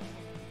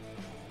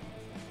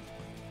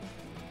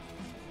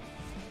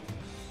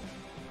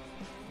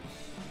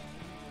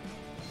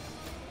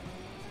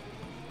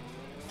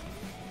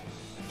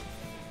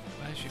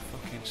 Where's your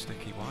fucking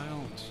sticky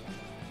wilds?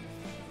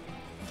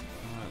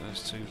 Alright,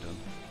 there's two done.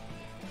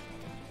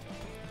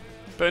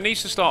 But it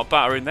needs to start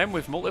battering them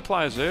with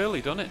multipliers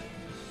early, doesn't it?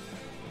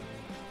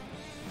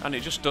 And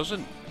it just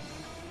doesn't.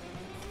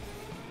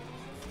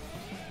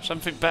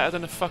 Something better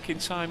than a fucking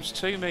times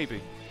 2,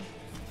 maybe.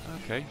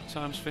 Okay,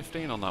 times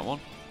 15 on that one.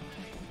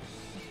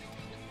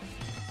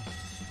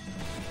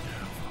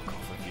 Oh, fuck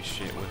off with your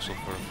shit whistle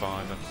for a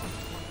fiver.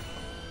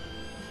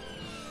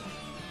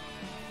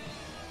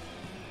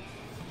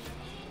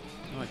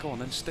 Right, go on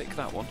then, stick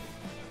that one.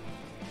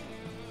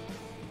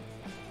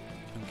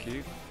 Thank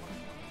you.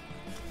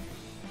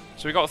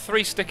 So we've got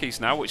 3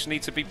 stickies now, which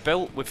need to be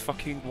built with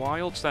fucking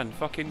wilds then.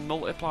 Fucking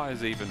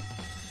multipliers even.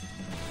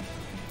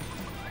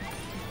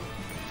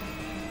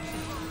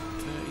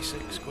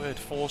 36 quid,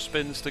 4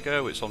 spins to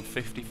go, it's on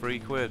 53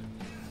 quid.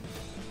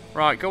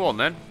 Right, go on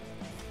then.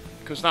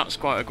 Because that's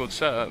quite a good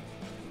setup.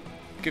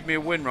 Give me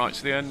a win right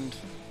to the end.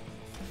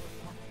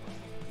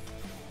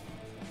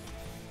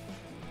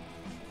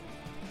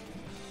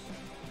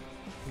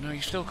 No,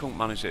 you still couldn't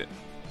manage it.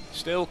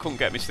 Still couldn't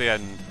get me to the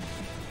end.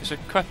 It's a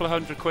couple of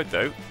 £100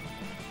 though.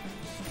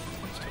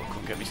 Still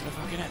couldn't get me to the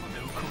fucking end,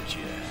 no, could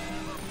you?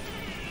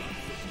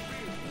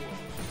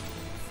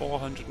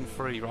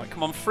 403, right,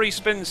 come on, 3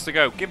 spins to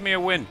go. Give me a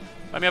win.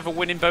 Let me have a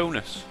winning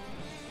bonus.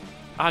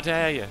 I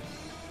dare you.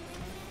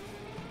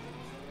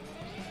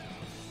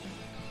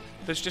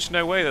 There's just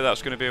no way that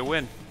that's going to be a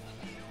win.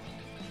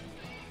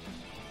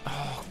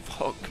 Oh,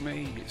 fuck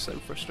me. It's so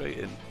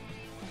frustrating.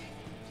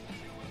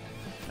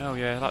 Oh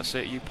yeah, that's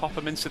it. You pop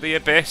them into the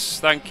abyss.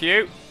 Thank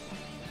you.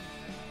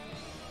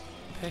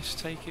 Piss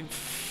taking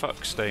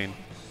fuck stain.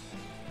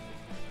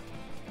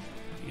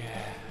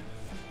 Yeah.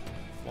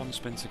 1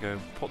 spin to go.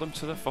 Put them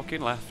to the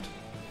fucking left.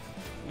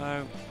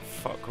 No.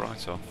 Fuck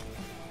right off.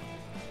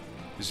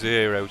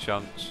 0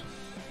 chance.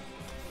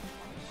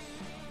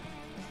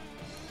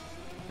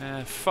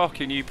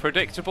 Fucking you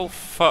predictable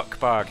fuck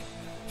bag.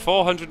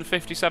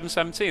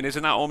 457.17.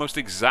 Isn't that almost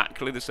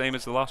exactly the same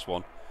as the last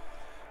one?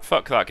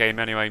 Fuck that game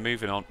anyway,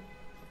 moving on.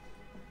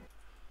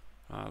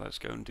 Let's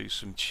go and do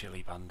some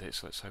chili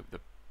bandits. Let's hope the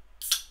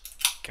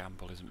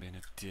gamble isn't being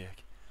a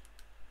dick.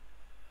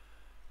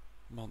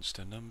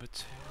 Monster number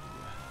 2.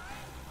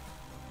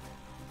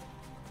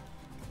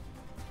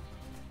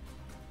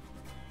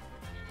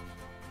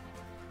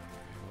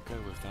 We'll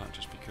go with that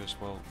just because,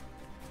 well,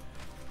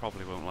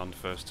 probably won't land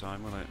first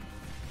time, will it?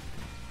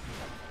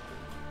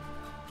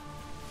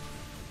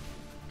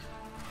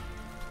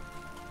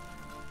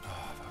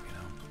 Oh, fucking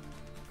hell.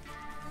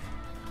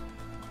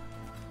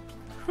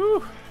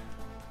 Whew!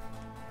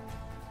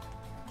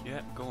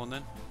 Yeah, go on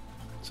then.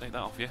 Take that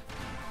off you.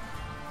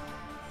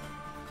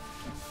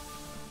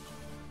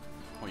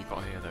 What you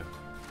got here though?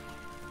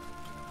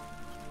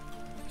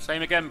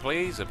 Same again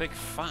please, a big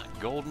fat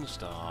golden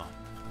star.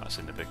 That's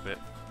in the big bit.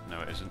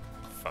 No it isn't.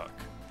 Fuck.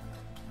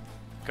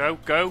 Go,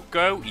 go,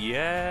 go!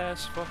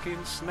 Yes,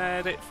 fucking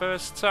snared it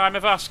first time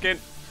of asking.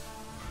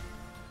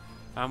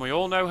 And we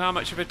all know how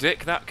much of a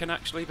dick that can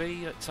actually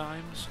be at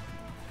times.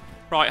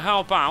 Right,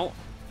 how about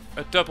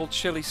a double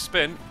chili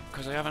spin?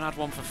 Because I haven't had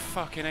one for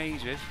fucking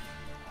ages.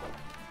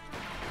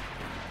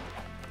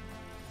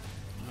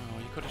 Oh,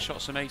 you could have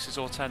shot some aces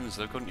or 10s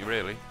though, couldn't you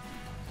really?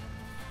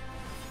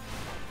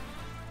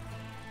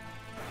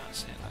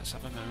 That's it, let's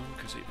have a moan,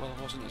 because it, well,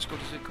 wasn't as good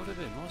as it could have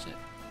been, was it?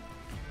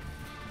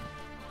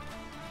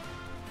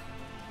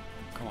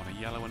 Come on, a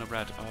yellow and a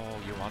red. Oh,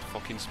 you had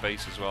fucking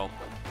space as well.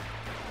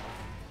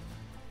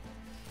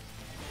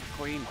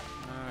 queen.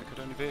 It could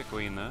only be a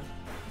queen there.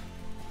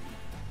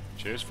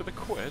 Cheers for the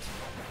quid.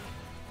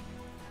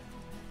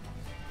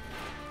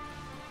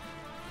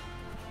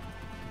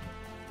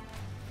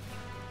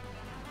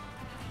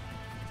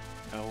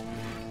 Oh,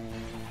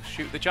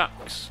 shoot the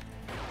jacks.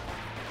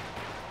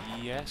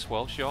 Yes,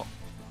 well shot.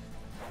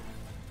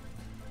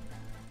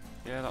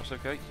 Yeah, that's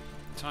okay.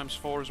 Times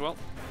 4 as well.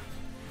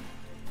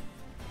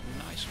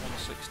 Nice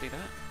 160 there.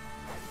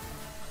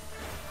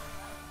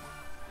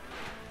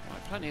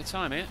 Right, plenty of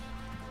time here.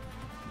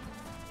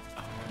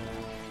 Oh,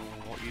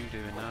 what are you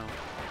doing now?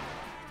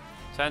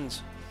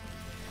 Tens.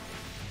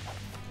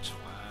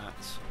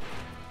 Twat.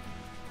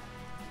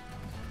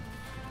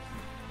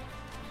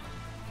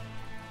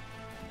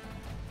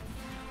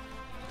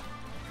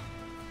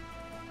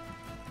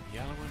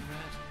 Yellow and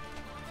red.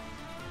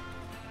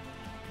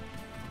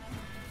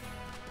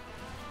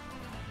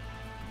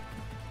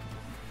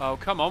 Oh,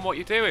 come on, what are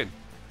you doing?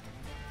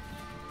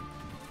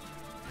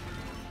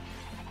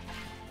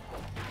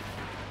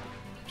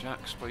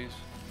 Jacks, please.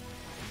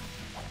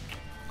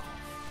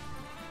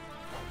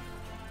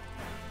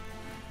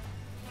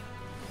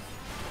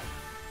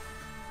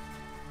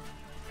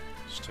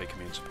 It's taking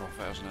me into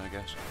profit, hasn't it, I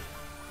guess?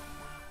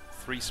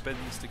 3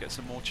 spins to get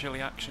some more chilly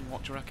action,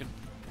 what do you reckon?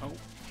 Oh.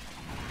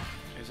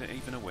 Is it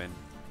even a win?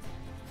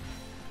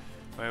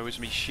 Where was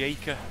me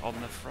shaker on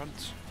the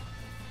front?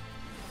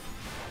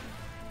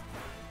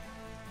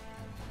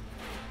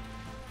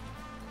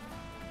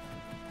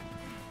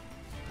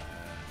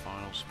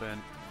 Final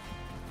spin.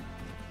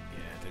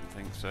 Yeah, didn't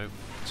think so.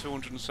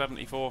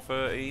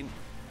 274.13.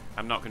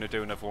 I'm not going to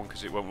do another one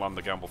because it won't land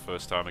the gamble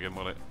first time again,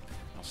 will it?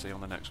 I'll see you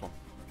on the next one.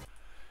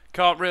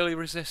 Can't really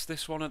resist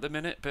this one at the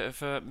minute. Bit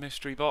of a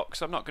mystery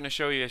box. I'm not going to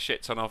show you a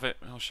shit ton of it.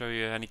 I'll show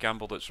you any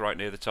gamble that's right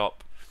near the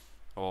top.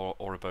 Or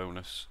a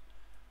bonus.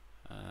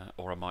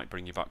 Or I might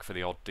bring you back for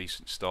the odd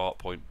decent start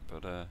point.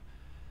 But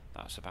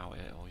that's about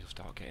it. Or you'll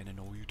start getting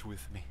annoyed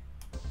with me.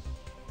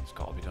 It's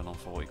got to be done on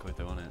 40 quid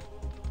though, isn't it?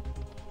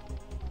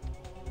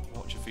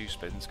 Watch a few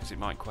spins because it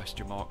might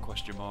question mark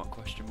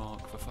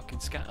for fucking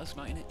scatters,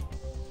 mightn't it?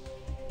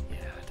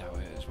 Yeah, I doubt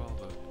it as well,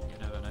 but you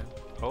never know.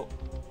 Oh,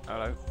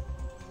 hello.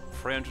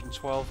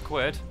 312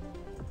 quid.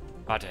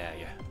 I dare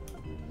you.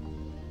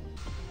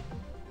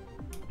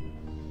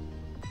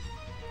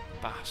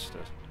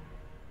 Bastard.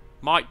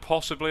 Might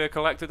possibly have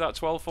collected that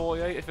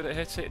 1248 if it had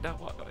hit it.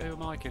 Who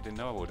am I kidding?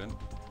 No, I wouldn't.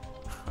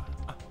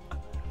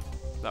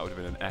 That would have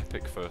been an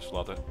epic first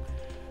ladder.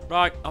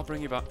 Right, I'll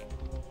bring you back.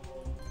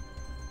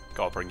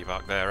 Gotta bring you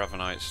back there,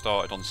 haven't I? It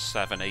started on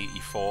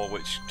 784,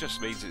 which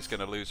just means it's going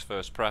to lose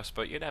first press,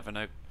 but you never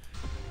know.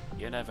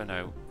 You never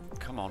know.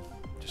 Come on.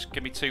 Just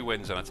give me 2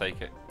 wins and I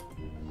take it.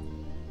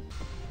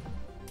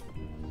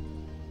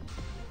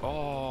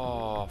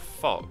 Oh,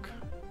 fuck.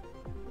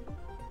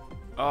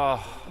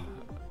 Oh,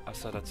 I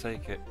said I'd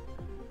take it.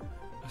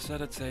 I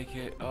said I'd take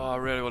it. Oh, I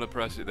really want to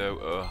press it though.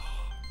 Ugh.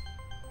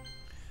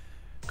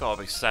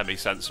 Gotta be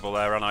semi-sensible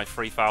there, and I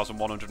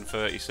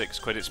 3,136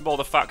 quid. It's more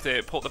the fact that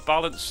it put the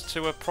balance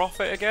to a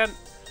profit again.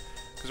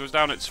 Because it was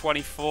down at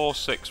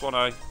 24.6, wasn't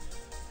I?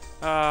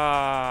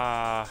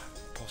 Ah,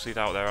 pussied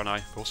out there, aren't I?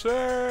 Pussy!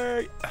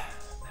 Never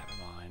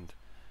mind.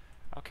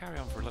 I'll carry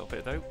on for a little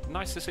bit though.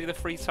 Nice to see the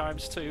 3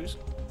 times 2s.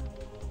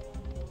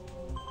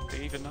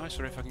 Be even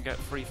nicer if I can get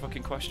 3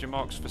 fucking question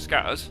marks for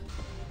scatters.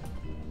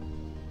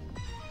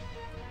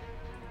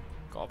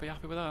 Gotta be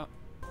happy with that.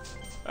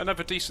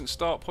 Another decent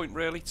start point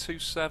really,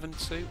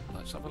 272.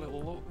 Let's have a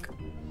little look.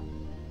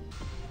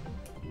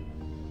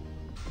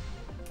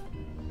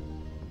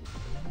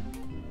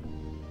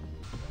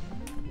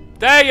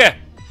 There you!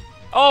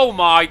 Oh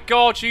my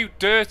god, you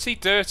dirty,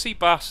 dirty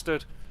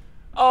bastard.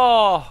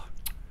 Oh!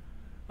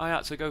 I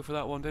had to go for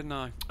that one, didn't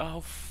I?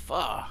 Oh,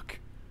 fuck.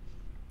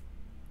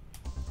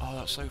 Oh,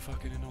 that's so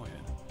fucking annoying.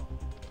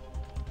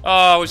 Oh,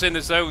 I was in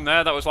the zone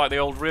there. That was like the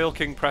old Real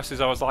King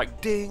presses. I was like,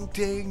 ding,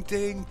 ding,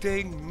 ding,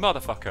 ding.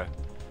 Motherfucker.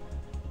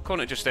 Couldn't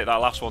have just hit that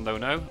last one though,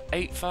 no?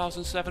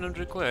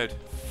 8,700 quid.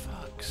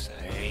 Fuck's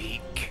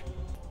sake.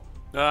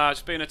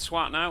 It's been a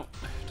twat now.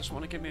 Doesn't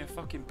want to give me a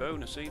fucking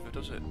bonus either,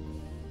 does it?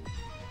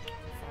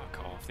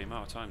 Fuck off. The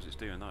amount of times it's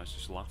doing that is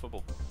just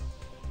laughable.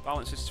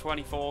 Balance is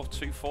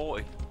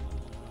 24,240.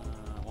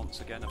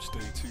 Once again, I've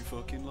stayed too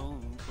fucking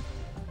long.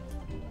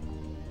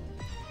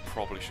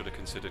 Probably should have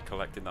considered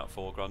collecting that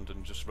 4 grand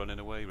and just running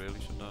away, really,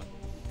 shouldn't I?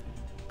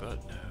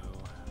 But no,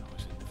 I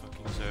was in the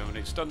fucking zone.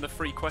 It's done the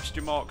 3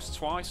 question marks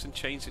twice and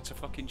changed it to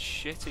fucking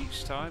shit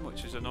each time,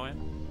 which is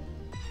annoying.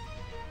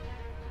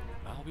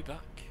 I'll be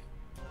back.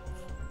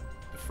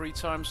 The 3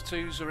 times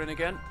 2s are in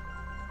again.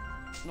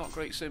 Not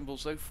great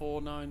symbols though,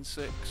 4, 9,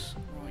 6.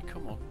 Right,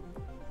 come on.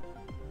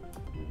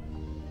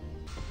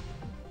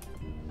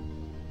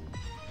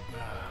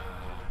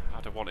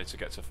 I'd have wanted to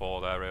get to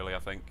 4 there, really, I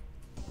think.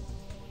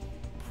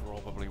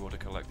 Probably would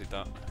have collected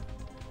that.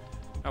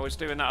 I was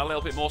doing that a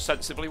little bit more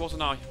sensibly,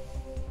 wasn't I?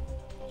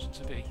 Wasn't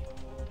to be.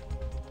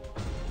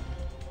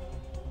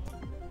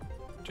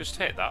 Just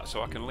hit that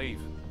so I can leave.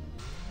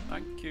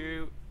 Thank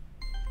you.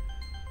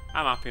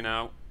 I'm happy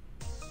now.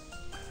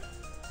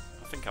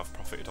 I think I've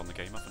profited on the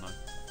game, haven't I?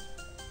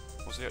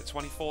 was he at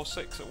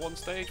 24.6 at one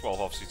stage? Well,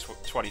 obviously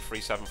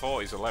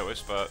 23.740 is the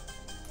lowest, but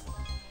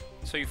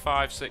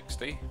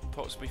 2.560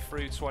 puts me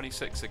through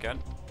 26 again.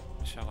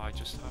 Shall I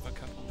just have a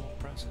couple more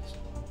presses?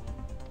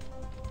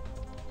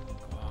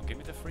 Come on, give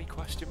me the 3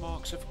 question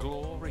marks of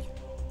glory.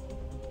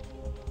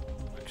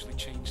 Actually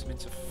change them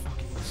into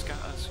fucking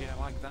scatters, yeah,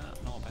 like that,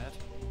 not bad.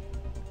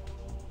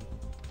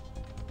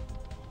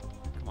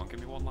 Come on,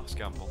 give me one last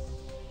gamble.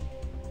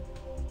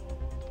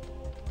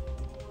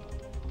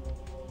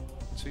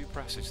 2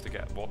 presses to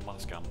get one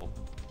last gamble.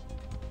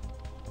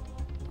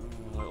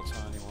 Ooh, little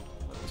tiny one,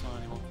 little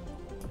tiny one.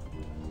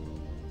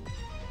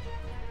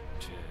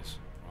 Cheers.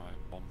 Right,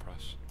 1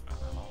 press and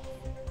then off.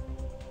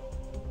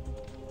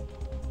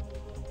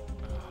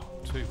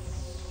 Oh, 2.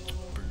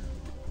 Boom.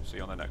 See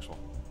you on the next one.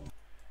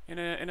 In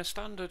a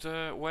standard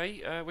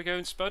way, we're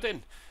going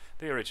spudding.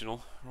 The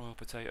original Royal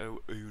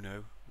Potato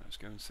Uno. Let's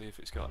go and see if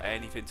it's got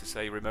anything to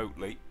say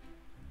remotely.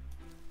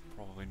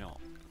 Probably not.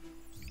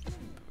 But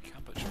we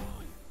can but try.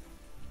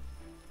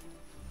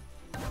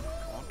 Come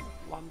on,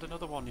 land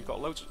another one. You've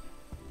got loads of...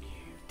 You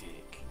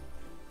dick.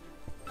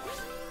 It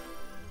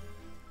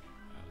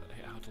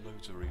had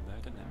loads of room there,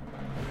 didn't it?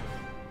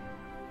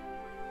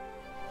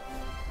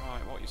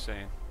 Right, what are you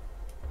saying?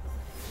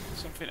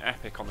 Something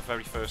epic on the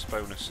very first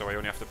bonus, so I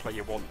only have to play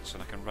you once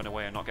and I can run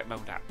away and not get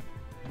moaned at.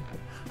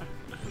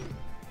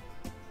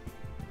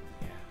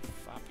 Yeah,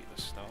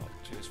 fabulous start.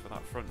 Cheers for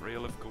that front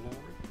reel of glory.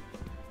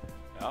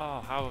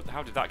 Oh,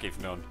 how did that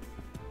give none?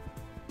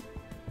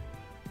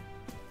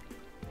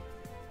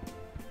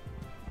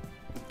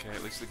 Okay,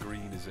 at least the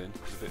green is in.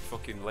 It's a bit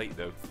fucking late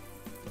though.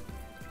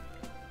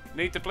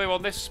 Need the blue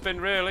on this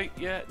spin, really?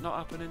 Yeah, not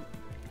happening.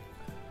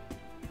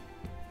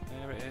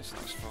 There it is.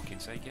 That's fucking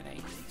taking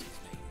ages.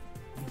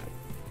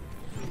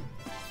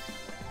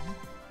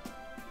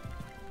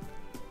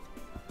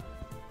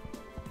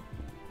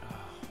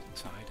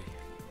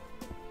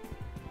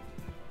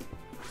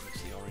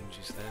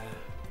 There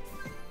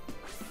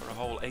for a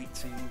whole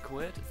 18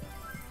 quid.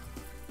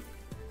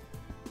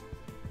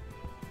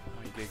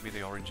 Oh, you gave me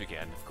the orange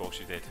again, of course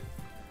you did.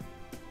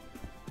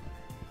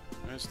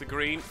 There's the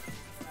green.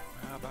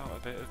 How about a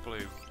bit of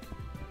blue?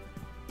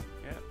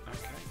 Yeah,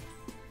 okay.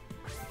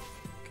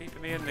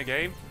 Keeping me in the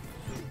game.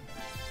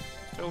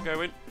 Still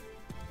going.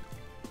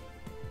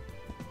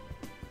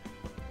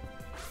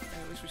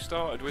 Yeah, at least we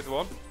started with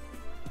one.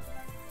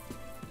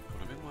 Could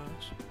have been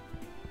worse.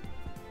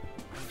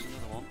 There's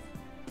another one.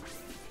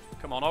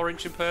 Come on,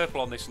 orange and purple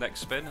on this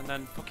next spin, and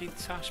then fucking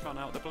Tashman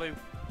out the blue.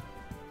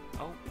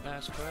 Oh,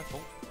 there's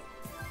purple.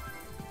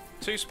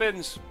 2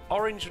 spins,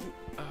 orange and...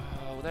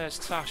 Oh, there's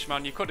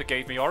Tashman. You could have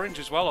gave me orange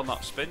as well on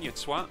that spin, you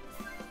twat.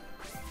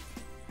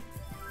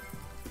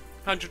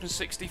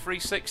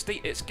 163.60.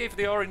 It's give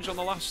the orange on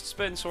the last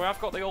spin, so I've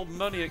got the old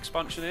money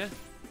expansion here.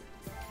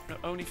 Not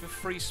only for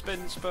 3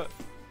 spins, but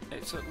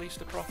it's at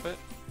least a profit.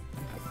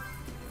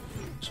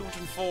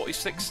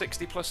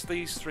 246.60 plus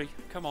these 3.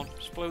 Come on,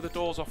 just blow the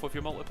doors off with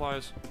your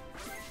multipliers.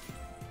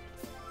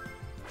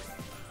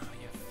 Ah,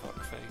 you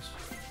fuckface.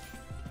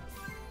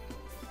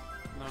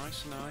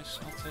 Nice, nice.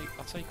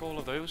 I'll take all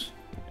of those.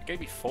 It gave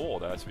me 4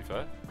 there, to be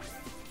fair.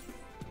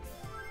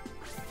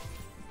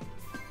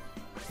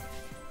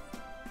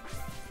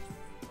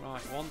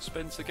 Right, 1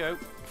 spin to go.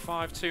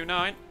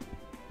 529.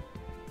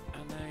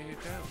 And there you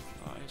go.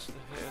 That is the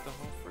hit of the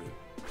whole fruit.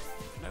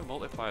 No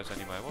multipliers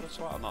anyway. What a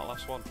twat on that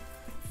last one.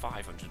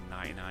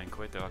 599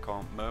 quid though, I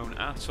can't moan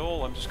at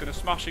all. I'm just going to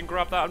smash and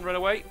grab that and run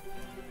away.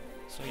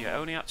 So yeah,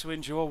 only had to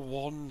endure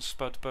 1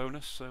 spud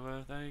bonus,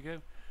 so there you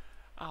go.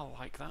 I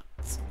like that.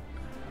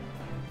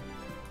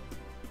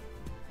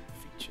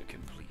 Feature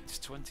complete.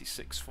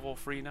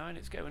 26,439.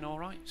 It's going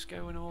alright, it's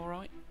going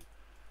alright.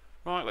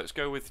 Right, let's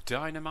go with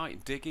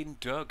Dynamite Digging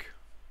Doug.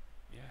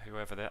 Yeah,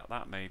 whoever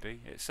that may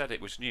be. It said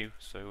it was new,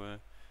 so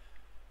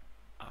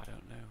I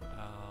don't know.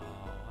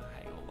 Oh, I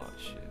hate all that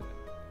shit.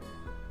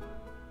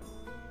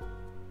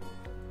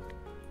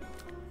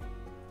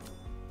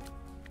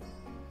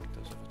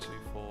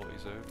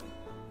 Zone.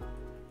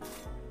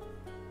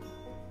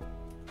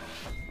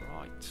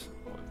 Right,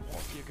 what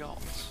have you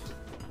got?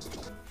 Put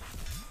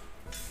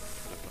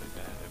it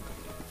there,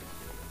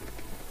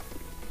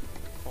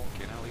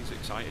 fucking hell, he's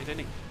excited, isn't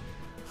he?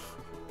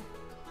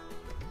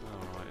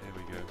 Alright, here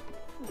we go.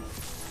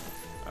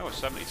 Oh,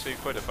 72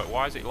 quid, but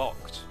why is it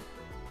locked?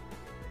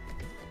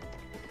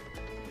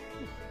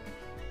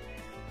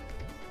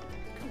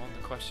 Come on,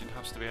 the question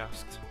has to be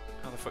asked.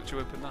 How the fuck do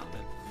you open that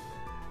then?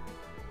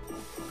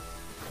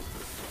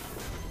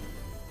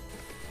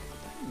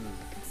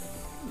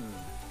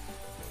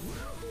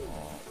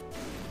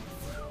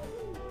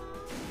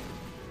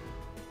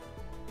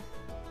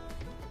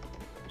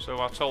 So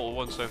our total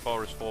one so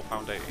far is £4.80. How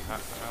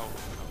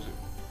is it?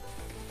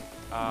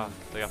 Ah,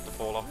 they have to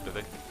fall off, do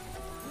they?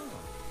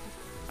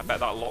 I bet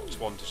that locked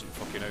one doesn't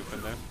fucking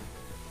open though.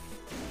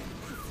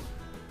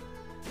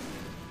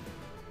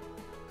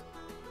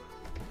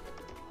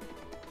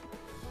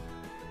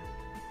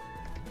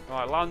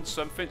 Right, land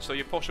something, so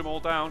you push them all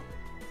down.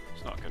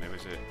 It's not going to,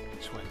 is it?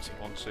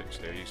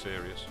 21.60, are you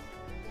serious?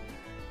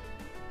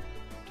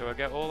 Do I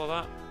get all of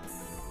that?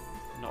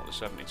 Not the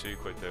 72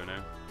 quid though,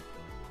 no.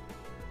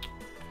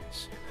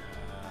 Pissing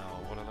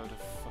hell, what a load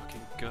of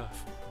fucking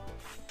guff.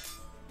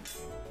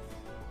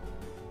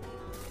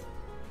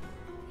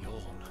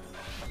 Yawn.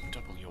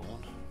 Double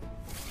yawn.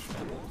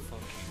 Double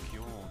fucking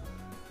yawn.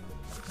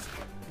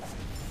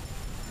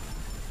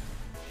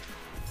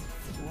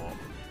 What?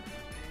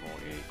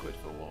 48 quid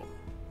for what?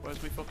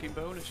 Where's my fucking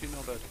bonus, you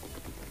knobhead?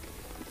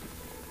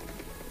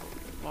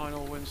 Mine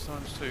all wins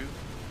times 2.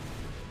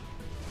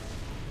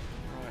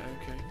 Right,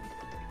 okay.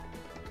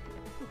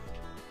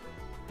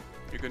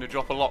 You're going to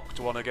drop a locked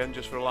one again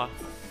just for a laugh.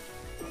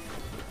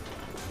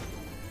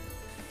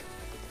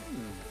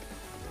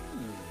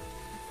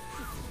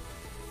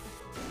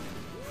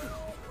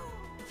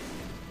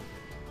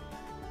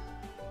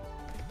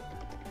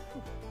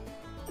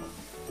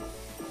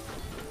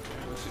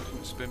 Unless it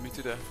didn't spin me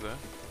to death there.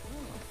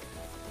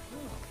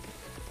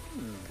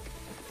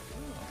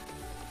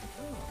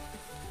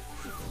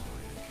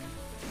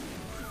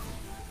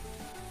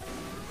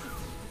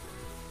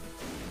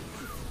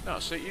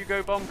 That's it, you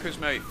go bonkers,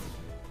 mate.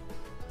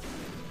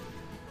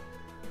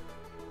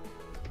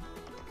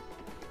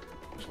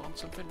 Just want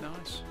something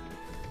nice.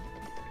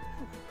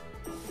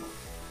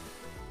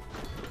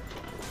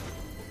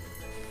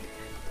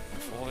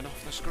 Falling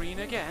off the screen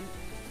again.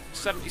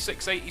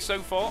 76.80 so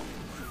far.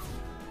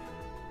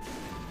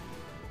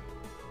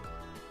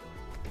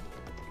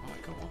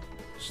 Right, come on.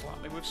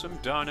 Slap me with some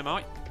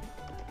dynamite.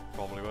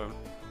 Probably won't.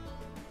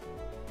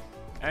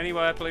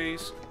 Anywhere,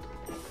 please.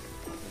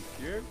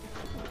 Thank you.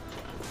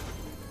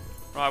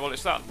 Right, well,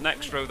 it's that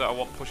next row that I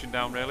want pushing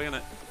down, really, isn't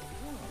it?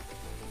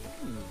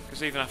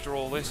 Because even after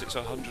all this, it's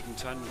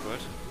 110 quid.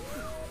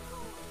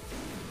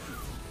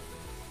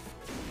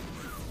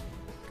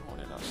 Come on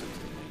in, that's 16,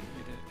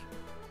 you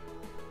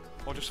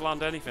dick. Or just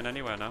land anything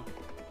anywhere now.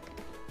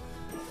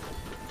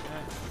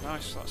 Yeah,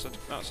 nice.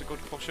 That's a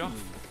good push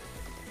off.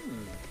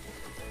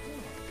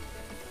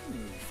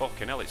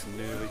 Fucking hell, it's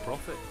nearly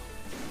profit.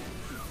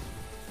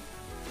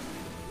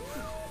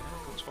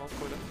 Got 12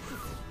 quid in.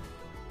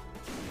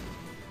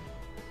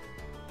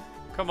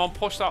 Come on,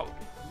 push that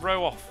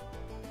row off.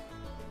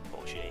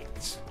 Push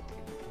it.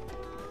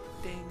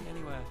 Ding,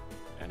 anywhere.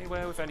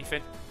 Anywhere with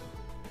anything.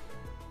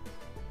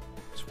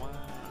 Swat.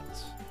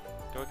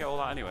 Do I get all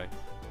that anyway?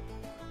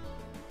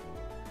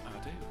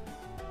 I do.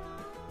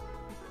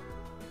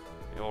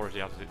 It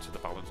already added it to the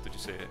balance, did you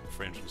see it?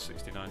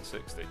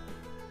 369.60.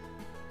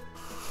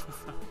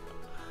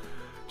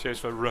 Cheers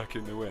for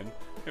wrecking the win.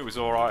 It was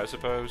alright, I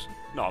suppose.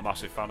 Not a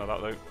massive fan of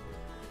that though.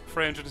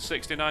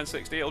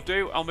 369.60, it'll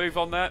do. I'll move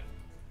on there.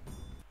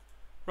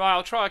 Right,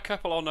 I'll try a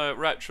couple on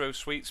retro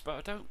sweets, but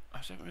I don't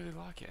really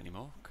like it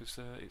anymore because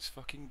it's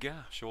fucking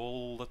gash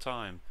all the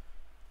time,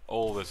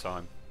 all the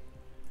time.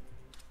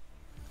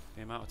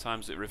 The amount of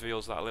times it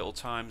reveals that little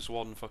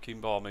 ×1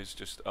 fucking bomb is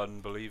just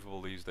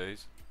unbelievable these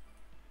days.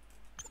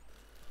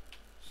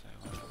 So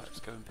let's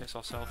go and piss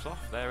ourselves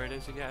off. There it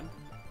is again,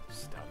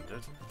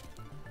 standard.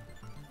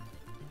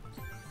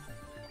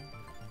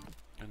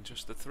 And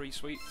just the 3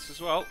 sweets as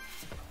well.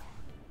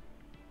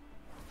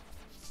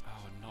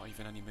 Not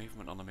even any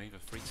movement on them either.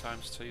 3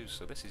 times 2,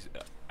 so this is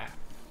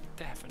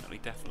definitely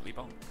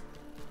bonk.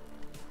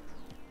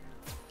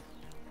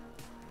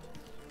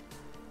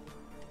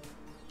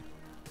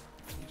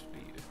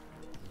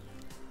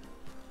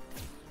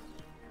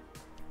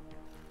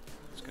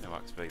 It's going to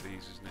activate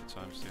these, isn't it?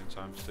 ×2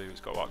 and ×2. It's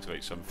got to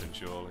activate something,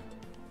 surely.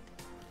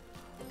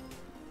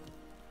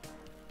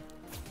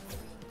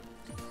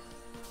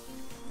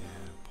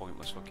 Yeah,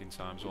 pointless fucking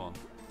 ×1.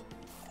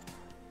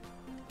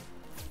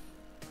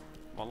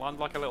 I'll land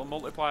like a little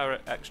multiplier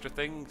extra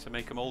thing to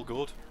make them all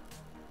good.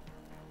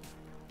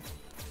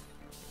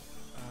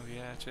 Oh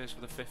yeah, cheers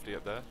for the 50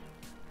 up there.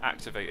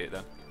 Activate it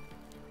then.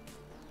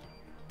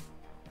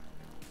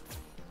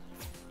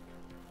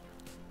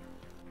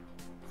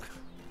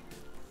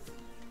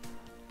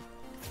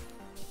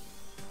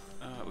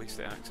 Oh, at least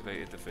it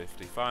activated the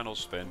 50. Final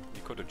spin.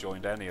 You could have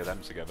joined any of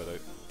them together though.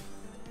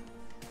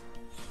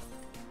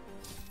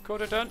 Could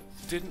have done.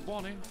 Didn't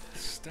want to.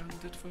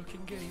 Standard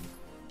fucking game.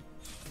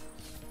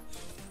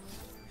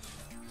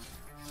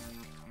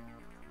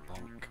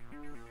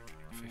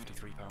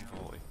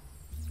 £53.40.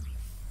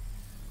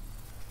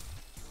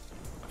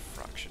 A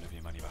fraction of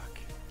your money back.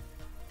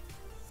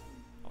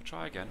 I'll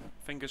try again.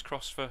 Fingers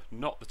crossed for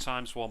not the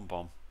 ×1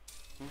 bomb.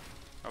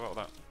 How about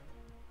that?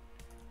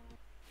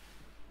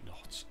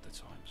 Not the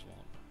 ×1.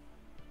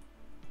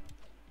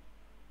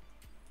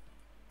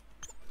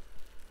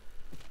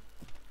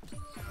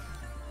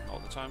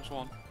 Not the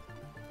 ×1.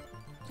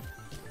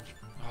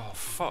 Oh,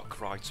 fuck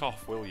right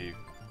off, will you?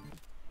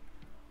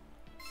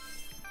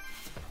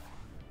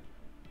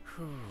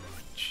 Whew,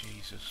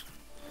 Jesus.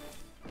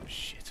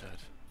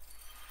 Shithead.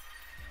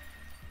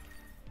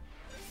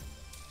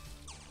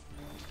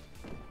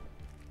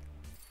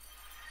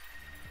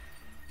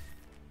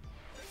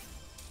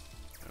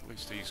 At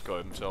least he's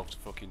got himself to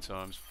fucking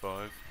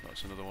 ×5.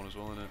 That's another one as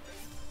well, isn't it?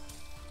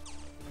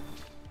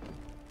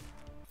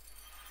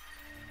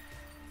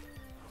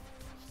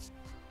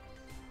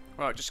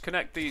 Right, just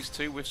connect these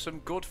two with some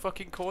good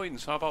fucking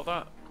coins. How about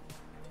that?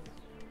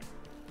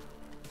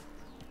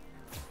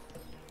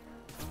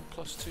 Oh,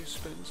 plus 2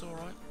 spins,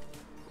 alright.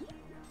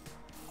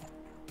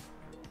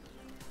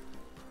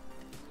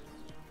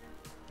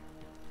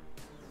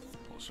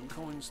 Put some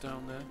coins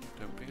down there.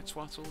 Don't be a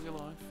twat all your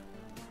life.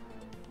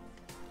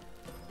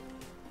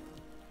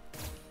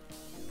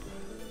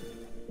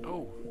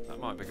 Oh, that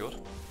might be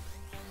good.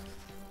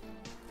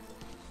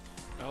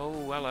 Oh,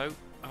 hello.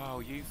 Oh,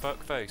 you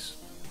fuckface.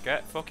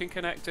 Get fucking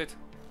connected.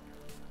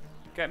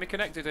 Get me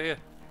connected here.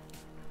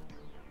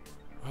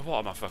 Well, what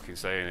am I fucking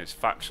saying? It's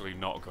factually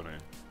not gonna.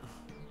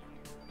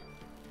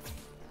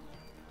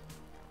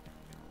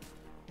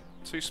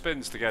 2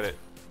 spins to get it.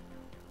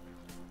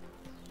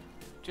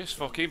 Just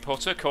fucking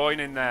put a coin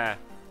in there.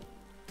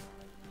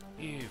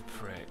 You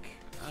prick.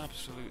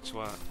 Absolute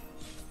twat.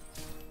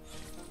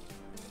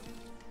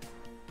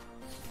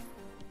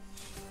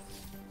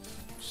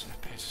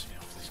 Pisses me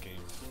off this game.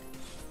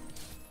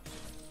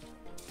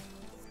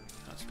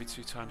 Had to be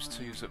 2 times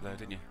 2s up there,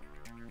 didn't you?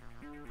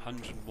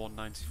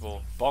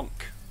 101.94. Bonk.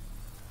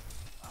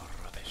 Oh,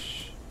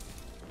 rubbish.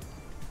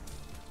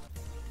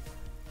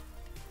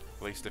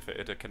 At least if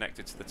it had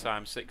connected to the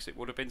times 6, it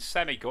would have been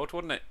semi-good,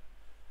 wouldn't it?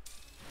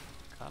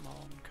 Come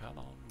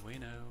on, we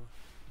know.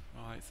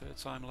 Right,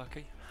 3rd time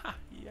lucky. Ha,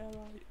 yeah,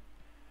 right.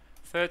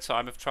 3rd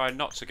time of trying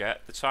not to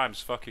get the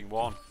times fucking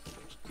 1.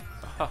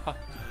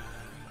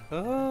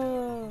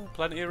 Oh,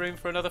 plenty of room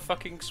for another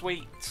fucking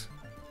sweet.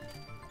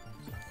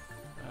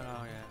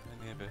 Oh yeah, in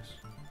the abyss.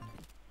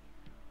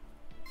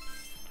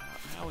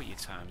 How are you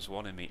times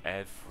 1ing me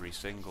every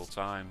single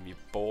time? You're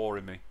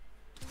boring me.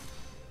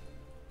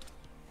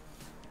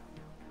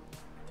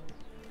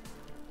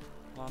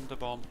 Land a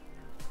bomb.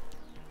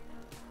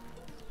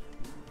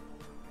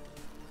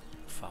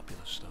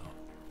 Fabulous start.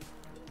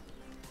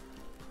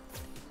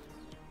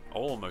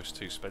 Almost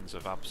 2 spins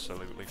of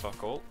absolutely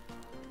fuck all.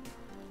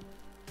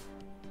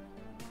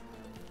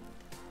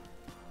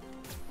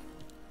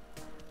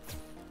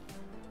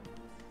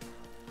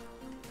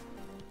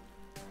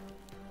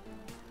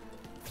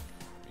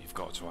 You've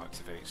got to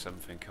activate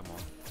something, come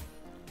on.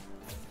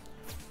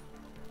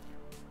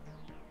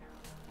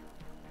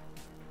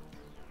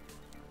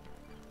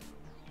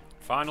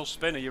 Final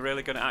spin, are you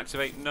really going to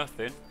activate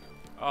nothing?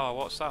 Oh,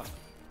 what's that?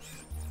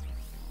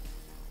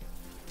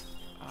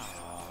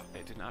 Ah,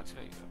 it didn't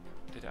activate.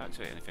 Did it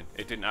activate anything?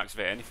 It didn't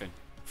activate anything.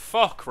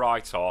 Fuck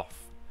right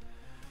off.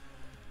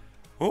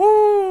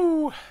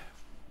 Ooh!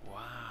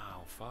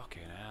 Wow,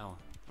 fucking hell.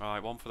 Right,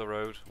 1 for the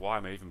road. Why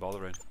am I even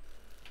bothering?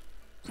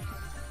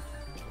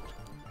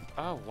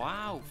 Oh,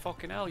 wow,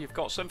 fucking hell, you've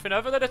got something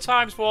other than a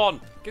times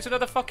 1. Get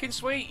another fucking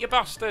sweet, you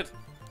bastard.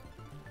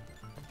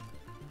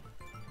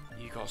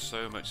 You got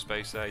so much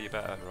space there, you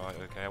better. Right,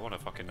 okay, I want a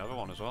fucking another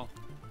one as well.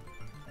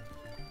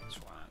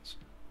 Twats.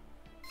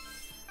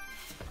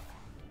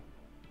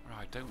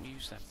 Right, don't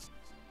use them.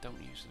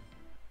 Don't use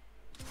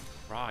them.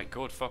 Right,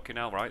 good fucking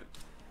hell, right.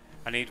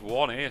 I need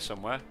 1 here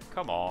somewhere.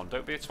 Come on,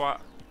 don't be a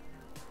twat.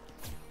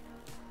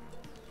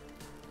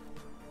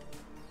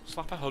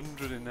 Slap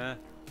 100 in there.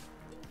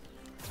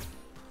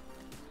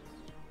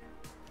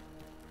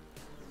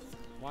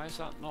 Why is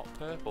that not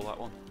purple, that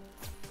one?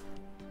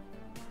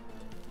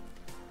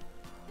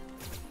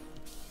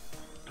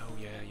 Oh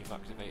yeah, you've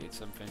activated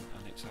something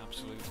and it's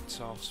absolute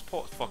toss.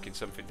 Put fucking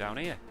something down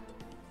here.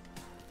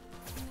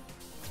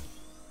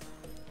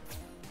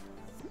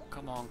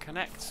 Come on,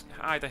 connect.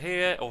 Either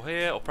here,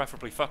 or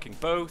preferably fucking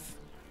both.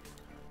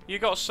 You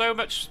got so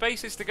much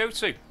spaces to go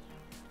to.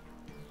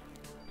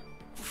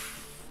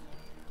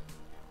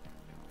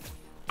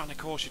 And of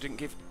course you didn't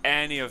give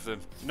any of them.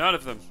 None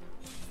of them.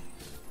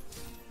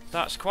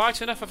 That's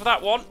quite enough of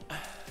that one.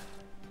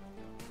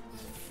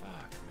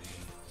 Fuck me.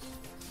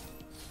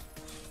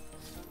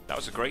 That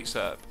was a great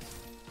setup.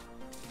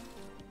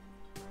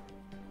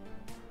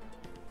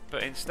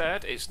 But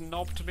instead, it's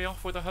knobbed me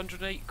off with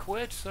 108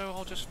 quid, so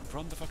I'll just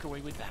run the fuck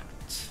away with that.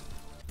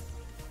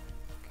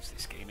 Because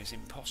this game is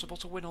impossible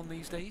to win on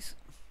these days.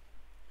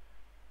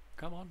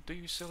 Come on, do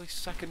your silly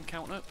second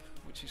count up,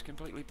 which is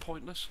completely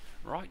pointless.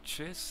 Right,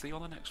 cheers, see you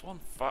on the next one.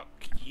 Fuck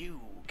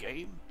you,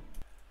 game.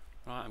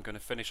 Right, I'm going to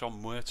finish on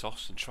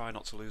Muertos and try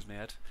not to lose my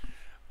head.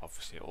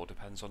 Obviously, it all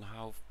depends on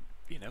how,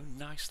 you know,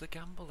 nice the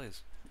gamble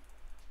is.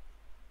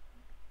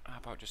 How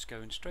about just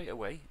going straight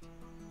away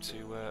to,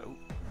 ooh,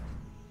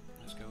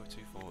 let's go with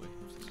 240.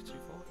 Is this a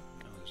 240?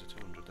 No, there's a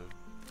 200 though.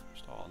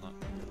 Start on that.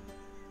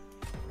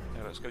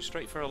 Yeah, let's go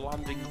straight for a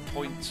landing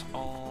point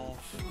of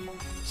 10.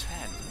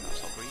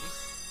 That's not greedy.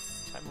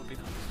 10 would be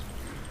nice.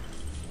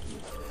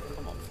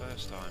 Come on,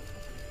 first time.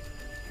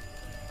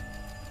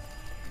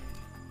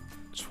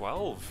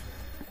 12.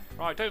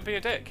 Right, don't be a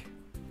dick.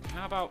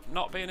 How about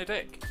not being a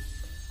dick?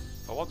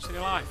 For once in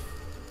your life.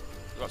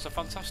 That's a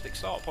fantastic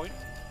start point.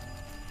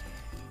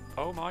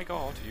 Oh my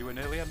god, you were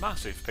nearly a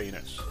massive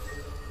penis.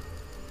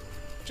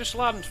 Just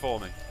land for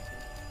me.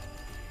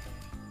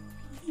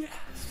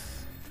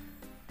 Yes.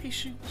 He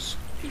shoots.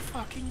 He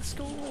fucking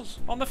scores.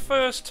 On the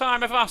first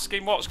time of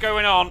asking what's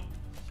going on.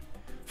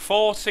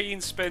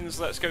 14 spins,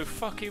 let's go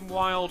fucking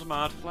wild,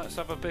 mad. Let's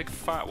have a big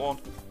fat one.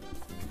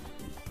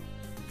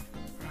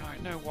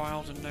 Right, no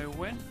wild and no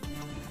win.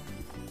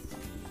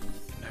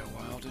 No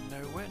wild and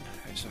no win.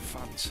 It's a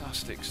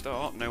fantastic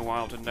start. No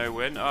wild and no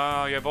win.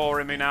 Ah, you're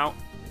boring me now.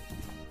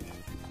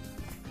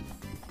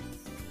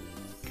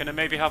 Can I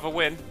maybe have a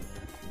win?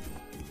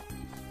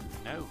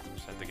 No,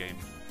 said the game.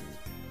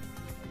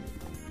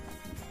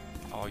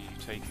 Are you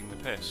taking the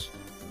piss?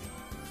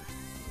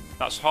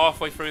 That's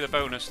halfway through the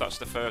bonus. That's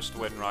the first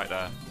win right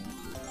there.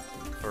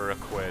 For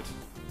 £1.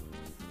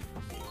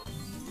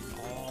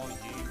 Oh,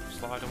 you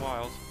Slider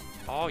Wild.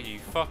 Are you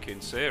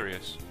fucking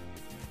serious?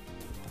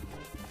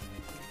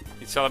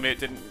 You're telling me it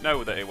didn't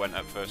know that it went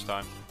up first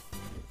time?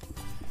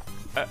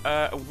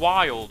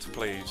 Wild,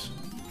 please.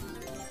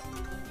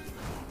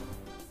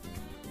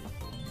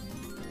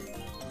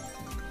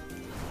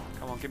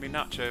 Come on, give me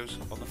nachos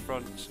on the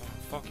front. So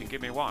fucking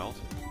give me wild.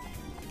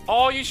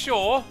 Are you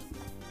sure?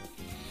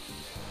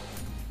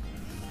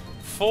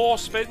 4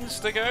 spins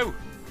to go.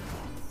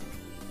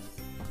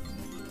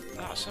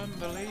 That's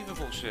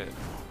unbelievable shit.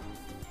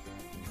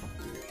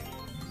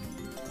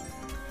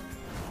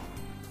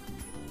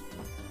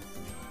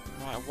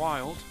 Right, a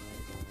wild.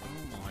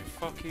 Oh my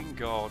fucking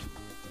god.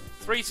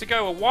 3 to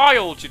go, a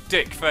wild, you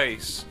dick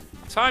face.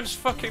 Time's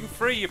fucking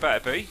 3, you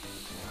better be.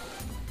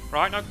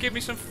 Right, now give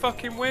me some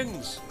fucking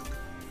wins.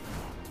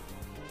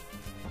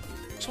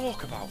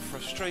 Talk about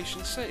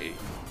Frustration City.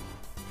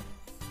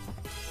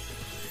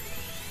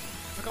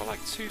 I've got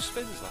like 2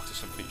 spins left or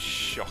something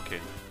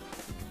shocking.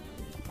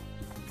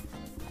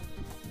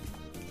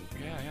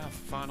 Yeah,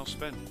 final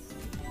spin.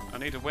 I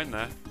need a win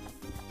there.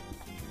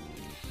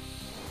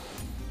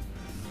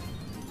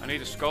 I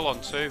need a skull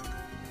on too.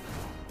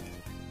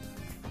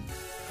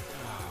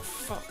 Ah,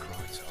 fuck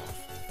right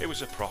off. It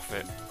was a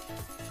profit.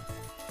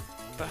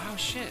 But how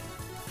shit?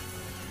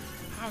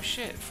 How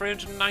shit?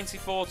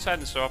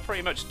 394.10, so I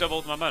pretty much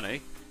doubled my money.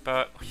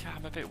 But yeah,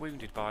 I'm a bit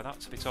wounded by that,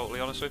 to be totally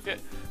honest with you.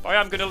 But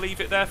I am going to leave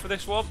it there for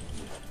this one.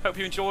 Hope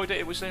you enjoyed it.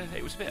 It was a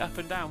bit up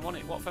and down,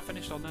 wasn't it? What have I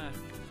finished on there?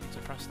 To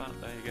press that,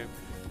 there you go.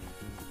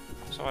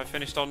 So I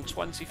finished on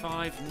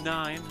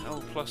 25.9.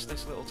 Oh, plus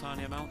this little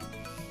tiny amount.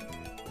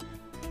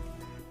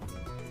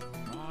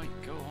 Right,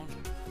 go on.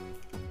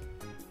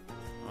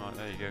 Right,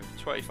 there you go.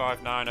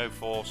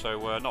 25.904.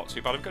 So not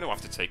too bad. I'm going to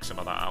have to take some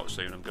of that out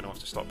soon. I'm going to have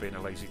to stop being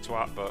a lazy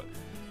twat, but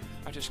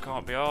I just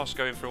can't be arsed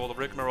going through all the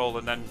rigmarole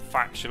and then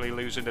factually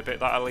losing the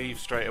bit that I leave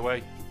straight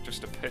away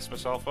just to piss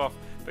myself off.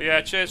 But yeah,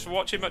 cheers for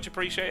watching, much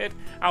appreciated.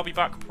 I'll be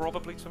back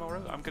probably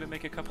tomorrow. I'm going to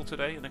make a couple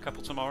today and a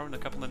couple tomorrow and a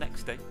couple the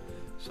next day.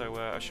 So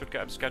I should get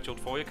them scheduled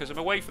for you because I'm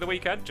away for the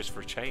weekend, just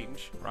for a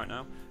change right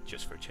now.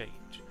 Just for a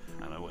change.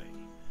 I'm away.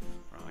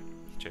 Right,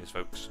 cheers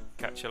folks.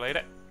 Catch you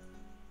later.